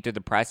dragging my name through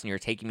the press and you're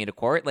taking me to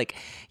court, like,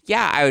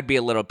 yeah, I would be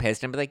a little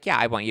pissed and be like, yeah,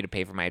 I want you to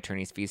pay for my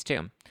attorney's fees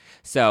too.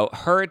 So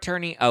her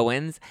attorney,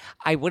 Owens,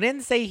 I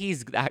wouldn't say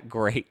he's that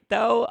great,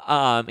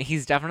 though.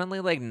 He's definitely,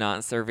 like,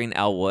 not serving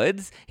Elle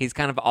Woods. He's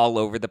kind of all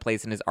over the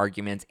place in his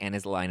arguments and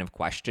his line of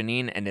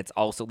questioning, and it's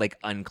also, like,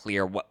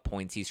 unclear what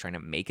points he's trying to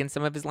make in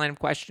some of his line of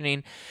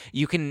questioning.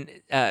 You can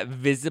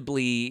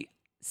visibly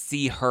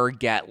see her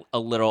get a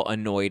little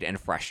annoyed and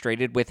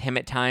frustrated with him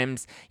at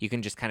times. You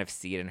can just kind of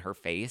see it in her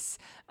face.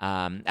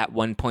 At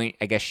one point,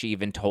 I guess she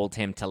even told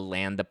him to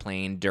land the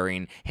plane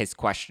during his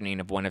questioning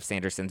of one of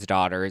Sanderson's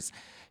daughters.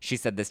 She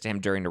said this to him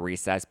during the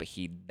recess, but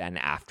he then,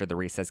 after the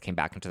recess, came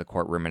back into the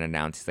courtroom and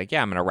announced, he's like,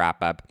 yeah, I'm going to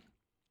wrap up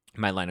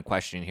my line of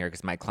questioning here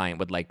because my client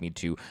would like me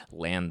to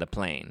land the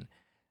plane.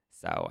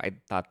 So I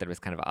thought that it was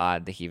kind of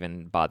odd that he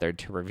even bothered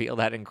to reveal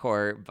that in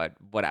court, but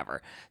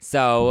whatever.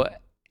 So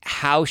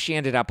how she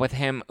ended up with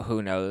him,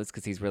 who knows,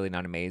 because he's really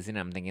not amazing.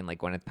 I'm thinking, like,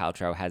 Gwyneth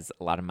Paltrow has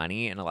a lot of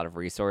money and a lot of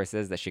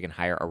resources that she can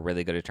hire a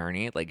really good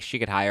attorney. Like, she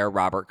could hire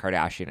Robert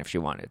Kardashian if she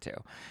wanted to,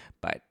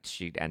 but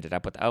she ended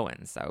up with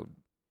Owen. So,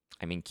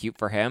 I mean, cute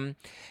for him.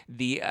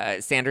 The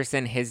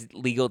Sanderson, his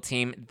legal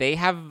team,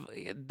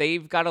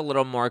 they've got a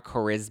little more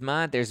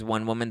charisma. There's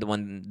one woman, the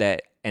one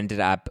that ended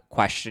up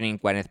questioning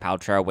Gwyneth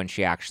Paltrow when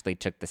she actually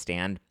took the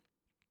stand.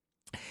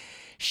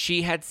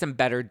 She had some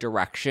better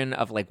direction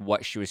of, like,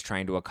 what she was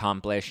trying to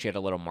accomplish. She had a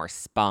little more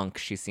spunk.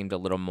 She seemed a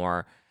little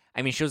more,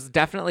 I mean, she was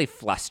definitely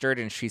flustered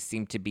and she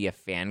seemed to be a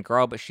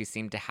fangirl, but she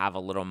seemed to have a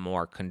little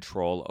more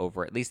control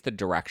over at least the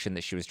direction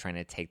that she was trying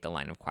to take the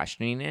line of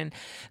questioning in.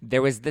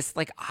 There was this,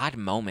 like, odd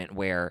moment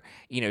where,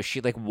 you know,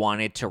 she, like,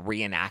 wanted to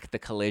reenact the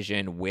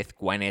collision with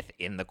Gwyneth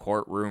in the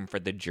courtroom for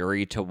the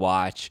jury to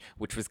watch,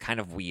 which was kind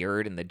of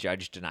weird, and the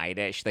judge denied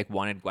it. She, like,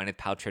 wanted Gwyneth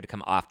Paltrow to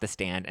come off the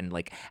stand and,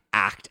 like,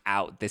 act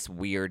out this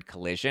weird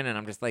collision, and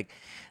I'm just like,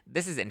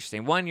 this is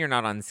interesting. One, you're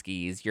not on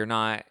skis. You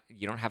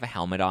don't have a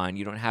helmet on.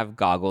 You don't have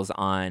goggles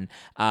on.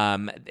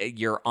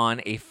 You're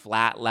on a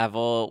flat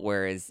level,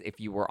 whereas if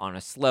you were on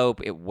a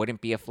slope, it wouldn't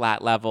be a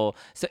flat level.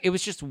 So it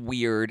was just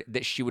weird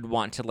that she would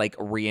want to, like,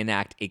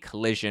 reenact a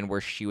collision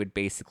where she would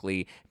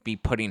basically be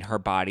putting her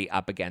body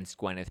up against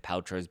Gwyneth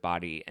Paltrow's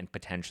body and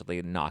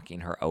potentially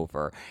knocking her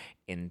over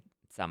in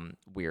some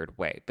weird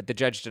way. But the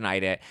judge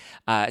denied it.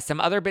 Some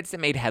other bits that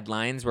made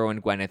headlines were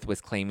when Gwyneth was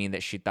claiming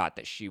that she thought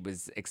that she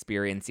was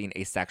experiencing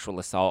a sexual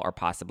assault or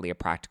possibly a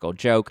practical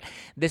joke.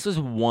 This was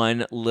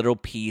one little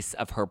piece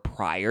of her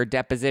prior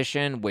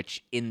deposition,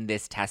 which in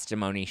this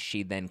testimony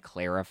she then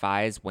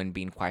clarifies when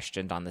being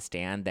questioned on the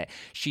stand that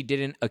she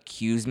didn't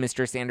accuse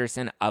Mr.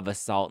 Sanderson of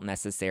assault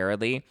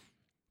necessarily.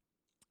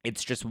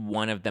 It's just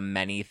one of the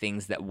many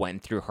things that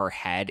went through her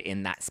head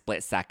in that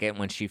split second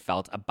when she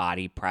felt a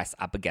body press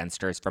up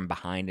against hers from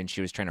behind and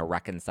she was trying to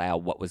reconcile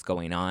what was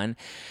going on.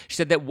 She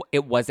said that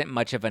it wasn't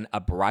much of an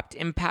abrupt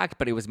impact,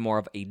 but it was more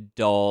of a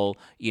dull,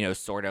 you know,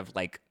 sort of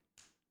like,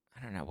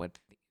 I don't know what,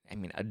 I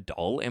mean, a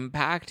dull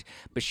impact,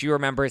 but she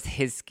remembers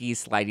his skis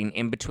sliding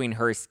in between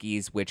her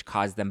skis, which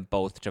caused them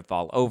both to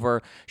fall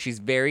over. She's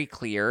very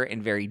clear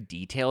and very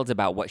detailed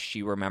about what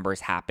she remembers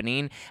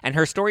happening, and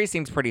her story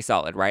seems pretty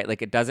solid, right?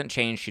 Like, it doesn't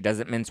change. She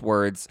doesn't mince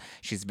words.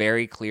 She's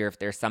very clear. If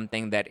there's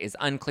something that is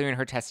unclear in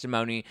her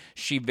testimony,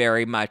 she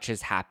very much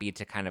is happy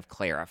to kind of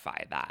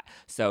clarify that.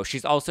 So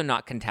she's also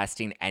not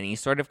contesting any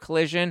sort of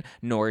collision,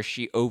 nor is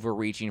she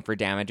overreaching for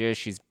damages.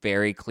 She's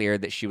very clear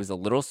that she was a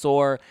little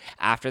sore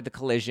after the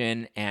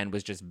collision, and and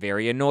was just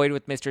very annoyed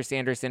with Mr.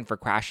 Sanderson for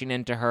crashing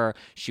into her.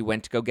 She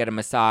went to go get a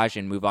massage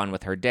and move on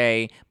with her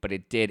day, but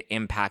it did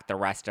impact the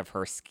rest of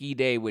her ski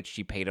day, which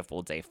she paid a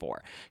full day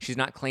for. She's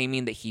not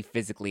claiming that he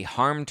physically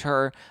harmed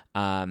her,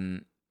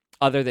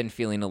 other than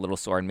feeling a little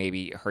sore, and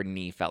maybe her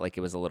knee felt like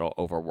it was a little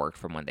overworked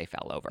from when they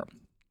fell over.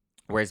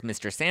 Whereas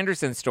Mr.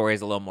 Sanderson's story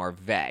is a little more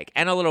vague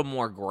and a little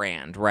more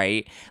grand,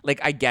 right? Like,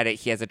 I get it.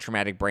 He has a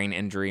traumatic brain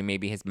injury.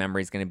 Maybe his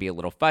memory is going to be a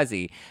little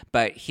fuzzy,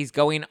 but he's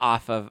going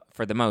off of,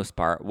 for the most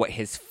part, what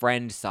his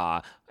friend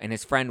saw, and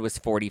his friend was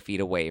 40 feet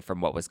away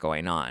from what was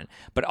going on.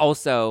 But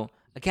also,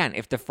 again,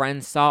 if the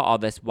friend saw all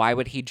this, why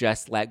would he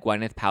just let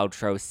Gwyneth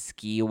Paltrow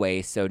ski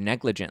away so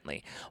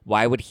negligently?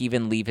 Why would he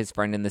even leave his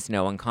friend in the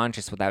snow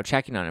unconscious without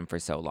checking on him for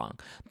so long?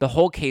 The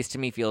whole case to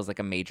me feels like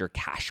a major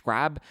cash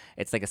grab.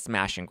 It's like a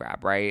smash and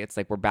grab, right? It's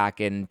like we're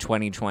back in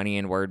 2020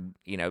 and we're,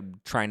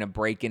 trying to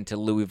break into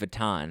Louis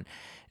Vuitton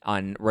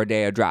on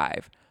Rodeo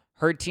Drive.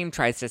 Her team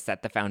tries to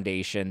set the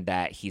foundation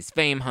that he's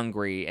fame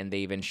hungry, and they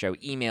even show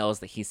emails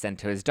that he sent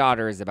to his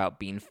daughters about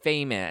being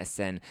famous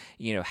and,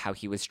 how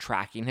he was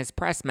tracking his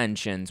press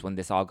mentions when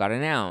this all got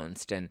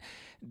announced. And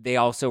they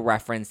also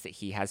reference that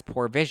he has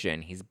poor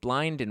vision. He's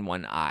blind in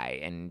one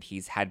eye, and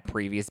he's had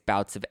previous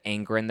bouts of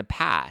anger in the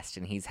past,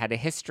 and he's had a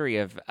history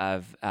of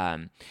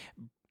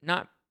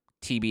not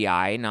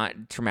TBI, not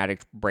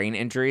traumatic brain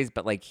injuries,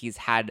 but like he's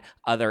had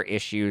other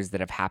issues that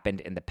have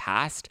happened in the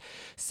past.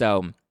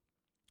 So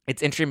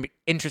it's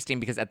interesting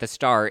because at the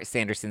start,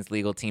 Sanderson's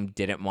legal team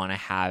didn't want to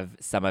have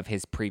some of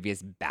his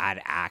previous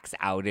bad acts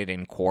outed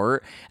in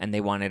court, and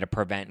they wanted to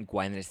prevent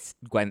Gwyneth's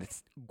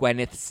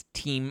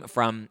team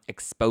from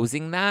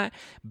exposing that.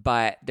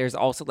 But there's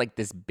also like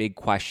this big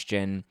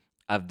question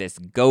of this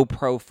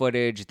GoPro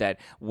footage that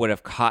would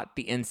have caught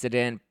the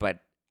incident, but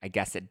I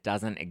guess it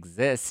doesn't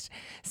exist.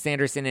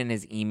 Sanderson in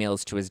his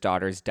emails to his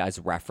daughters does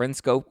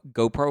reference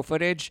GoPro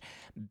footage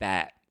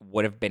that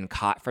would have been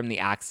caught from the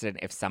accident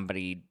if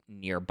somebody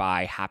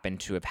nearby happened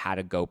to have had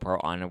a GoPro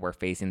on and were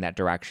facing that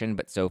direction.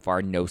 But so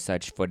far, no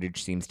such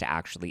footage seems to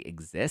actually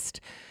exist.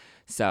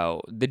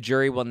 So the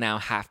jury will now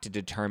have to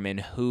determine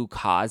who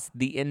caused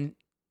the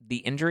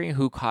injury,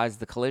 who caused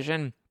the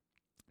collision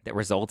that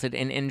resulted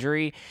in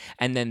injury,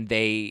 and then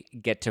they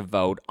get to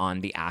vote on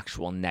the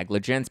actual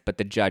negligence, but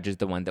the judge is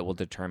the one that will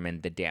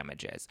determine the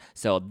damages.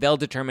 So they'll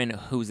determine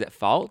who's at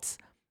fault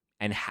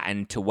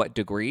and to what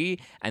degree,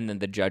 and then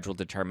the judge will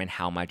determine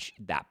how much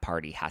that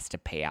party has to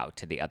pay out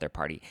to the other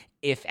party,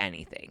 if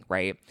anything,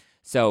 right?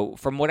 So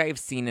from what I've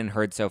seen and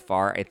heard so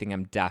far, I think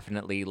I'm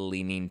definitely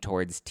leaning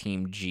towards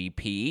Team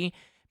GP,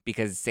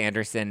 because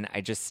Sanderson,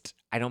 I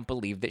don't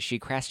believe that she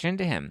crashed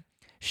into him.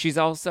 He's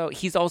also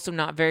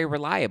not very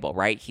reliable,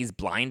 right? He's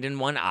blind in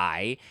one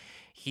eye.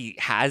 He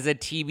has a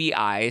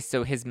TBI,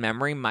 so his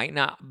memory might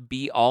not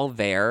be all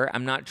there.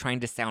 I'm not trying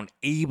to sound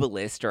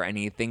ableist or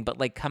anything, but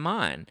like, come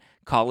on.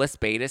 Call a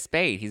spade a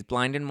spade. He's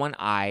blind in one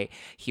eye.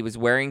 He was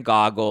wearing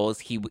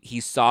goggles. He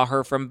saw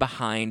her from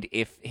behind,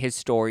 if his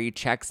story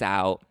checks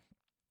out.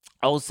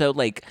 Also,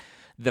 like,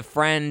 the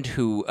friend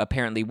who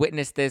apparently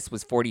witnessed this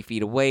was 40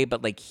 feet away,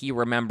 but like he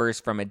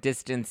remembers from a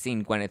distance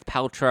seeing Gwyneth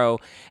Paltrow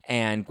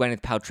and Gwyneth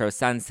Paltrow's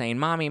son saying,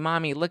 "Mommy,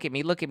 mommy, look at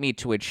me,"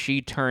 to which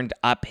she turned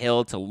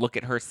uphill to look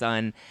at her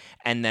son.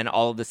 And then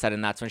all of a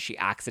sudden, that's when she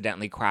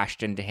accidentally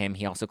crashed into him.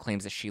 He also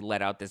claims that she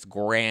let out this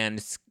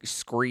grand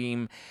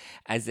scream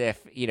as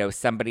if,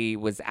 somebody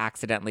was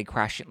accidentally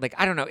crashing. Like,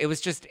 I don't know. It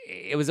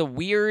was a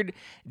weird,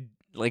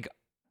 like,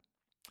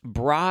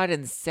 broad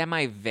and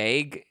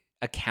semi-vague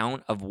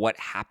account of what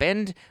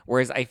happened,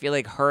 whereas I feel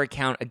like her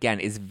account,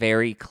 again, is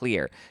very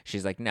clear.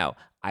 She's like, no,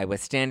 I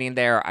was standing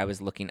there. I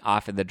was looking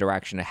off in the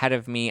direction ahead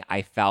of me.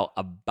 I felt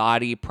a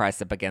body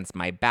press up against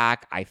my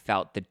back. I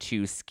felt the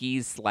two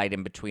skis slide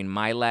in between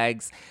my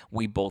legs.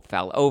 We both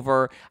fell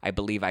over. I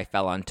believe I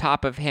fell on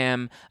top of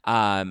him,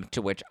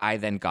 to which I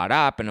then got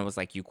up and it was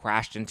like, you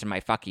crashed into my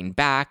fucking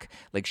back.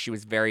 Like, she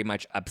was very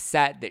much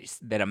upset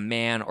that a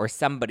man or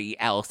somebody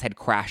else had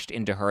crashed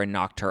into her and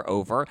knocked her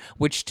over,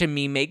 which to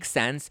me makes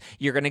sense.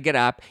 You're going to get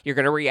up. You're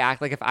going to react.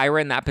 Like, if I were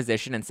in that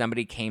position and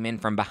somebody came in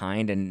from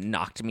behind and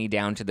knocked me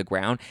down to the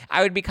ground,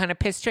 I would be kind of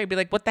pissed too. I'd be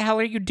like, what the hell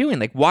are you doing?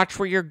 Like, watch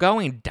where you're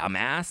going,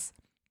 dumbass.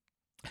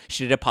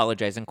 She did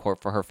apologize in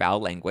court for her foul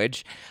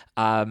language.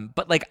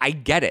 But like, I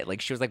get it.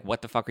 Like, she was like,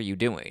 what the fuck are you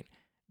doing?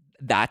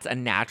 That's a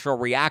natural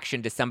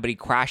reaction to somebody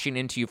crashing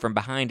into you from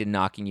behind and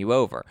knocking you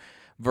over.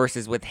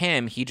 Versus with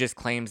him, he just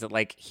claims that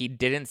like he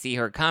didn't see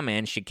her come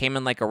in. She came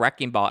in like a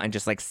wrecking ball and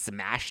just like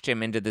smashed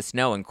him into the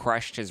snow and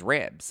crushed his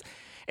ribs.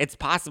 It's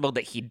possible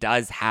that he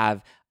does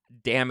have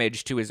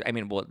damage to his,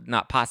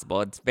 not possible.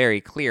 It's very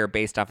clear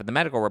based off of the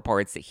medical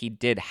reports that he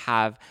did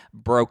have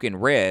broken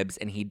ribs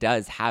and he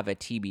does have a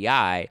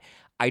TBI.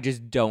 I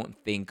just don't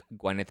think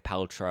Gwyneth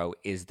Paltrow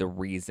is the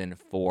reason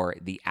for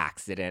the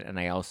accident. And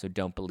I also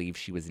don't believe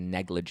she was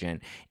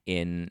negligent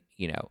in,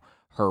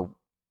 her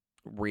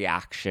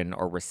reaction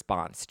or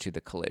response to the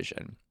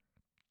collision.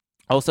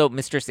 Also,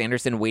 Mr.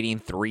 Sanderson waiting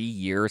 3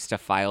 years to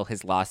file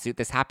his lawsuit.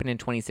 This happened in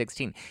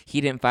 2016. He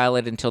didn't file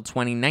it until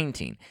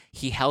 2019.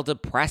 He held a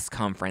press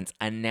conference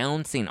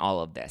announcing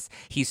all of this.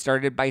 He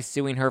started by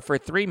suing her for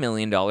 $3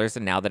 million,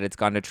 and now that it's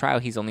gone to trial,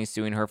 he's only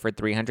suing her for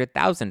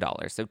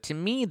 $300,000. So to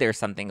me, there's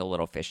something a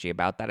little fishy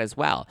about that as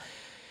well.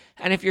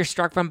 And if you're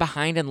struck from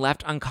behind and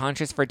left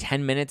unconscious for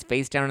 10 minutes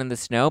face down in the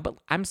snow, but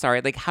I'm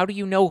sorry, like, how do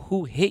you know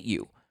who hit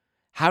you?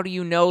 How do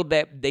you know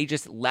that they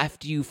just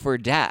left you for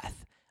death?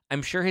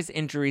 I'm sure his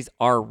injuries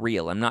are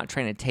real. I'm not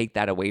trying to take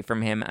that away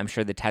from him. I'm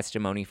sure the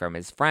testimony from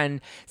his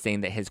friend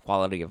saying that his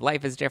quality of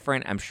life is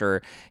different. I'm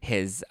sure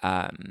his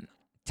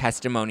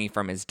testimony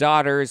from his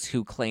daughters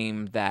who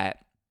claim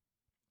that,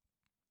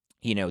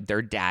 you know,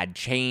 their dad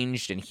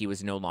changed and he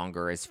was no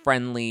longer as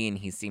friendly and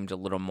he seemed a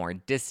little more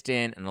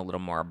distant and a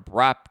little more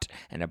abrupt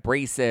and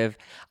abrasive.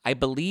 I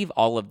believe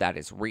all of that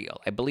is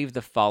real. I believe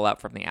the fallout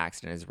from the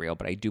accident is real,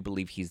 but I do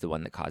believe he's the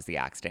one that caused the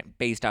accident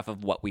based off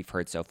of what we've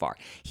heard so far.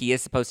 He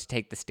is supposed to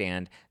take the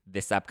stand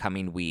this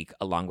upcoming week,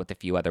 along with a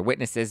few other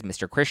witnesses.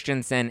 Mr.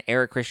 Christensen,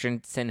 Eric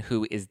Christensen,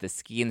 who is the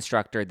ski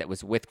instructor that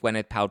was with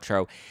Gwyneth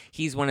Paltrow.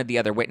 He's one of the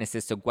other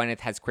witnesses. So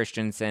Gwyneth has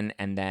Christensen,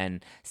 and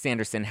then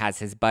Sanderson has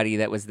his buddy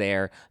that was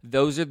there.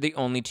 Those are the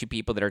only two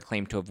people that are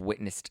claimed to have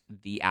witnessed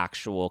the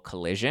actual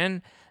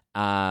collision.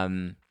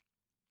 And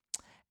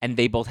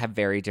they both have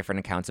very different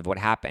accounts of what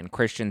happened.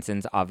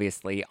 Christensen's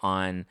obviously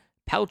on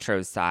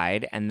Paltrow's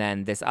side, and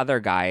then this other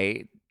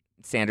guy,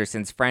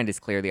 Sanderson's friend, is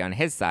clearly on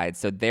his side.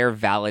 So they're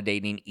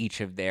validating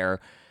each of their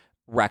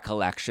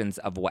recollections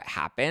of what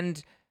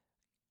happened,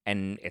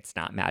 and it's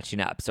not matching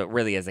up. So it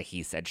really is a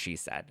he said, she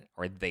said,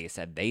 or they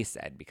said,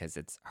 because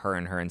it's her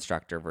and her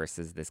instructor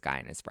versus this guy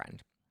and his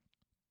friend.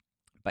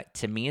 But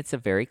to me, it's a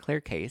very clear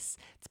case.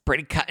 It's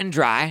pretty cut and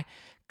dry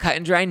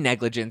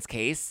negligence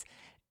case.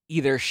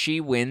 Either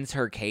she wins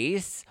her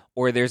case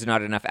or there's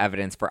not enough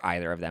evidence for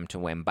either of them to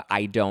win. But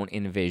I don't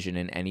envision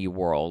in any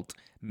world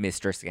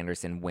Mr.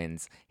 Sanderson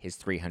wins his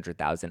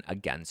 $300,000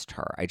 against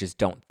her. I just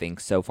don't think,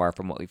 so far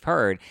from what we've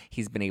heard,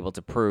 he's been able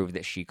to prove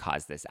that she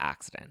caused this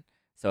accident.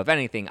 So if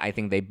anything, I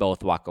think they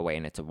both walk away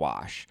and it's a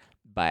wash.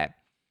 But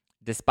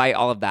despite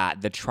all of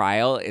that, the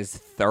trial is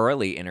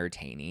thoroughly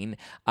entertaining.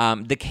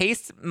 The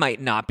case might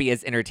not be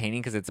as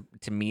entertaining because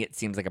to me, it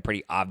seems like a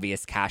pretty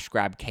obvious cash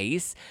grab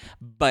case.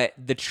 But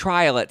the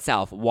trial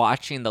itself,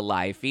 watching the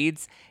live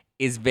feeds,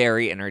 is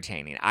very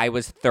entertaining. I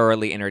was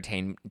thoroughly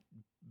entertained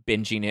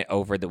binging it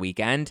over the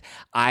weekend.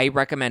 I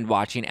recommend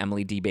watching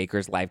Emily D.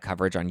 Baker's live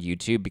coverage on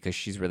YouTube because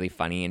she's really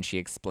funny and she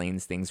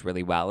explains things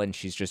really well, and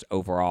she's just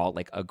overall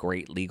like a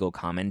great legal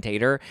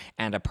commentator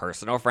and a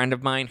personal friend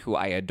of mine who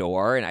I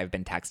adore, and I've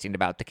been texting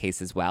about the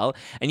case as well.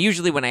 And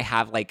usually when I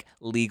have like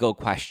legal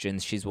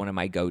questions, she's one of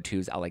my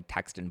go-tos. I'll like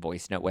text and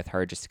voice note with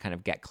her just to kind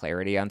of get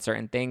clarity on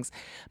certain things.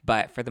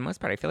 But for the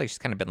most part, I feel like she's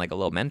kind of been like a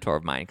little mentor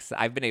of mine because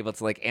I've been able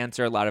to like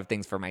answer a lot of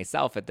things for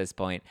myself at this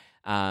point.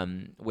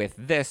 With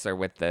this or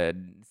with the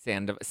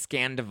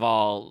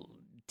Scandival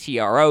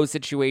TRO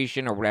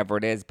situation or whatever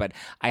it is. But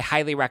I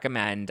highly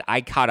recommend,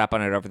 I caught up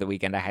on it over the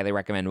weekend. I highly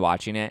recommend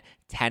watching it.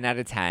 10 out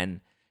of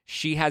 10.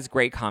 She has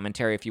great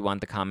commentary if you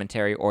want the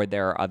commentary, or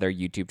there are other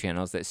YouTube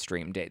channels that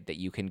streamed it that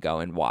you can go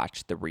and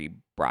watch the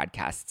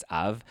rebroadcasts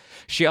of.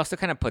 She also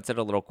kind of puts it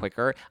a little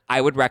quicker.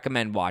 I would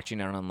recommend watching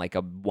it on like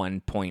a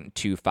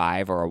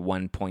 1.25 or a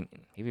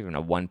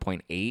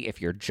 1.8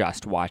 if you're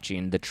just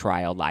watching the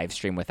trial live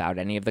stream without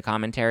any of the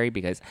commentary,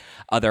 because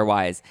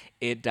otherwise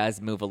it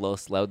does move a little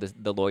slow.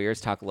 The lawyers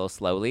talk a little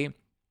slowly.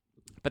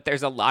 But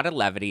there's a lot of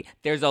levity.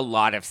 There's a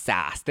lot of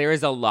sass. There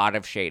is a lot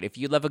of shade. If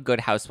you love a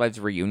good Housewives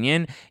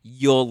reunion,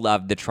 you'll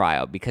love the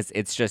trial because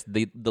it's just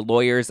the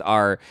lawyers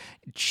are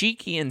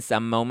cheeky in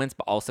some moments,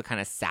 but also kind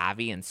of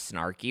savvy and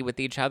snarky with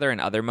each other in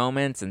other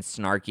moments, and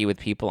snarky with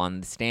people on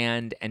the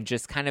stand, and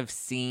just kind of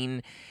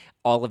seeing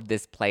all of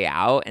this play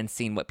out and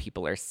seeing what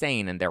people are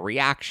saying and their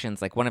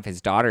reactions. Like one of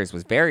his daughters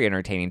was very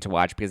entertaining to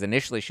watch because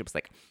initially she was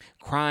like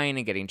crying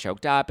and getting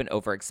choked up and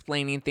over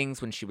explaining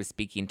things when she was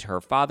speaking to her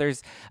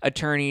father's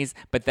attorneys.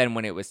 But then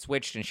when it was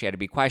switched and she had to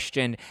be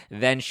questioned,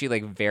 then she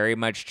like very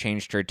much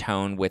changed her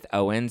tone with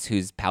Owens,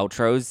 who's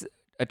Paltrow's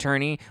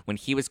attorney. When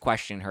he was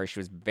questioning her, she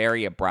was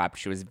very abrupt.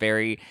 She was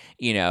very,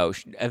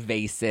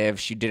 evasive.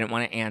 She didn't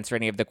want to answer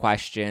any of the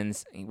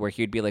questions, where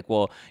he would be like,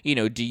 well,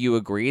 do you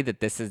agree that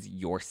this is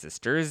your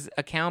sister's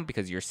account?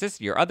 Because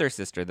your other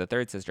sister, the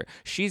third sister,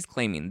 she's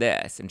claiming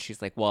this. And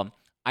she's like, well,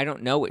 I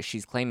don't know what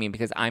she's claiming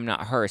because I'm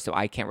not her, so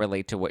I can't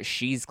relate to what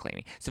she's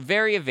claiming. So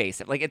very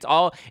evasive. Like it's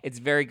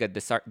very good.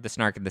 The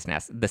snark and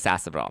the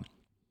sass of it all.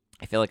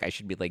 I feel like I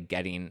should be like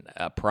getting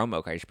a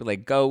promo card. I should be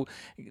like, go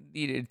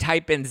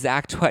type in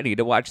Zach20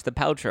 to watch the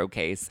Paltrow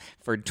case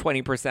for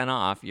 20%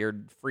 off your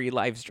free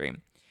live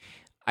stream.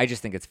 I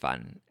just think it's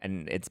fun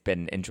and it's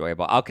been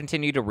enjoyable. I'll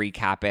continue to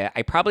recap it.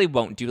 I probably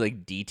won't do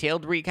like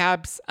detailed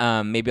recaps.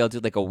 Maybe I'll do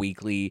like a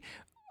weekly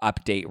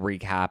update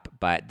recap,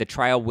 but the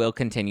trial will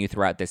continue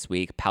throughout this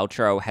week.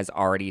 Paltrow has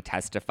already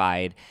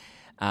testified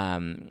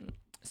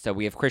So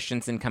we have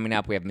Christensen coming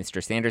up. We have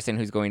Mr. Sanderson,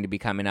 who's going to be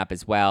coming up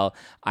as well.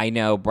 I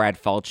know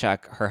Brad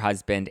Falchuk, her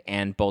husband,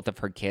 and both of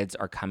her kids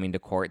are coming to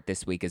court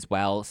this week as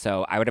well.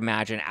 So I would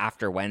imagine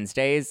after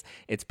Wednesdays,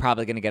 it's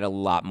probably going to get a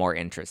lot more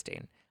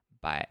interesting.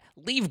 But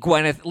leave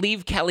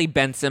Kelly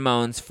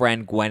Ben-Simone's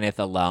friend Gwyneth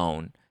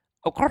alone.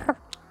 Okay.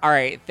 All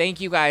right,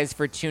 thank you guys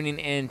for tuning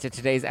in to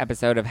today's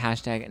episode of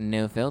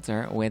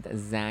 #NoFilter with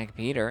Zach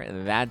Peter.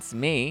 That's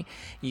me.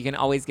 You can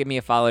always give me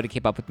a follow to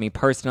keep up with me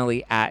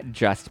personally at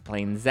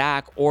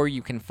JustPlainZach, or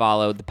you can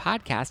follow the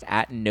podcast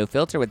at No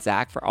Filter with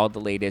Zach for all the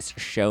latest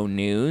show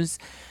news.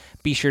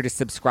 Be sure to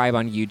subscribe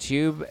on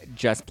YouTube,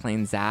 Just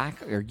Plain Zach,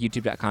 or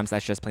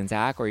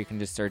youtube.com/JustPlainZach, or you can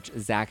just search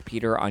Zach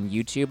Peter on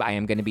YouTube. I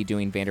am going to be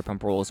doing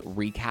Vanderpump Rules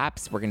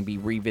recaps. We're going to be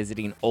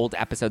revisiting old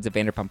episodes of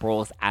Vanderpump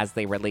Rules as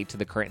they relate to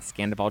the current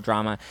Scandal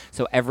drama.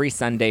 So every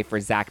Sunday for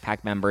Zach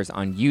Pack members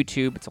on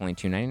YouTube, it's only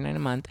 $2.99 a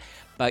month,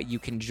 but you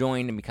can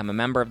join and become a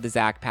member of the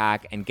Zach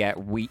Pack and get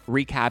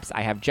recaps.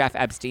 I have Jeff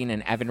Epstein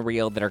and Evan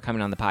Reel that are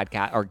coming on the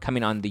podcast or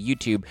coming on the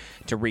YouTube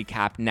to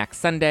recap next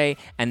Sunday.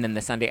 And then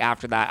the Sunday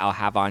after that, I'll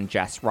have on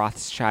Jess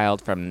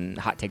Rothschild from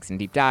Hot Takes and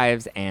Deep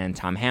Dives and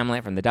Tom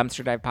Hamlet from the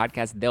Dumpster Dive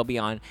podcast. They'll be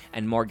on,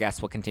 and more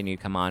guests will continue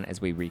to come on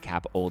as we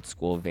recap old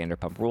school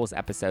Vanderpump Rules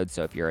episodes.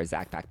 So if you're a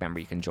Zach Pack member,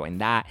 you can join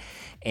that.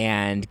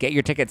 And get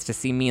your tickets to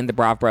see me and the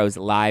Brav Bros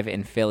live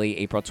in Philly,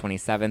 April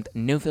 27th.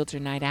 No Filter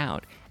Night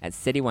Out at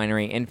City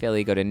Winery in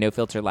Philly. Go to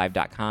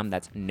nofilterlive.com.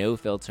 That's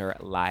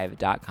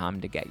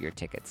nofilterlive.com to get your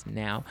tickets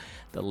now.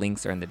 The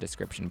links are in the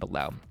description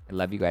below. I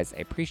love you guys.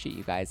 I appreciate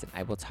you guys. And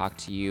I will talk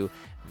to you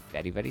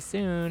very, very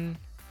soon.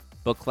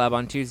 Book club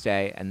on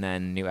Tuesday and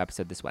then new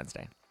episode this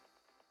Wednesday.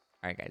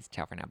 All right, guys.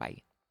 Ciao for now. Bye.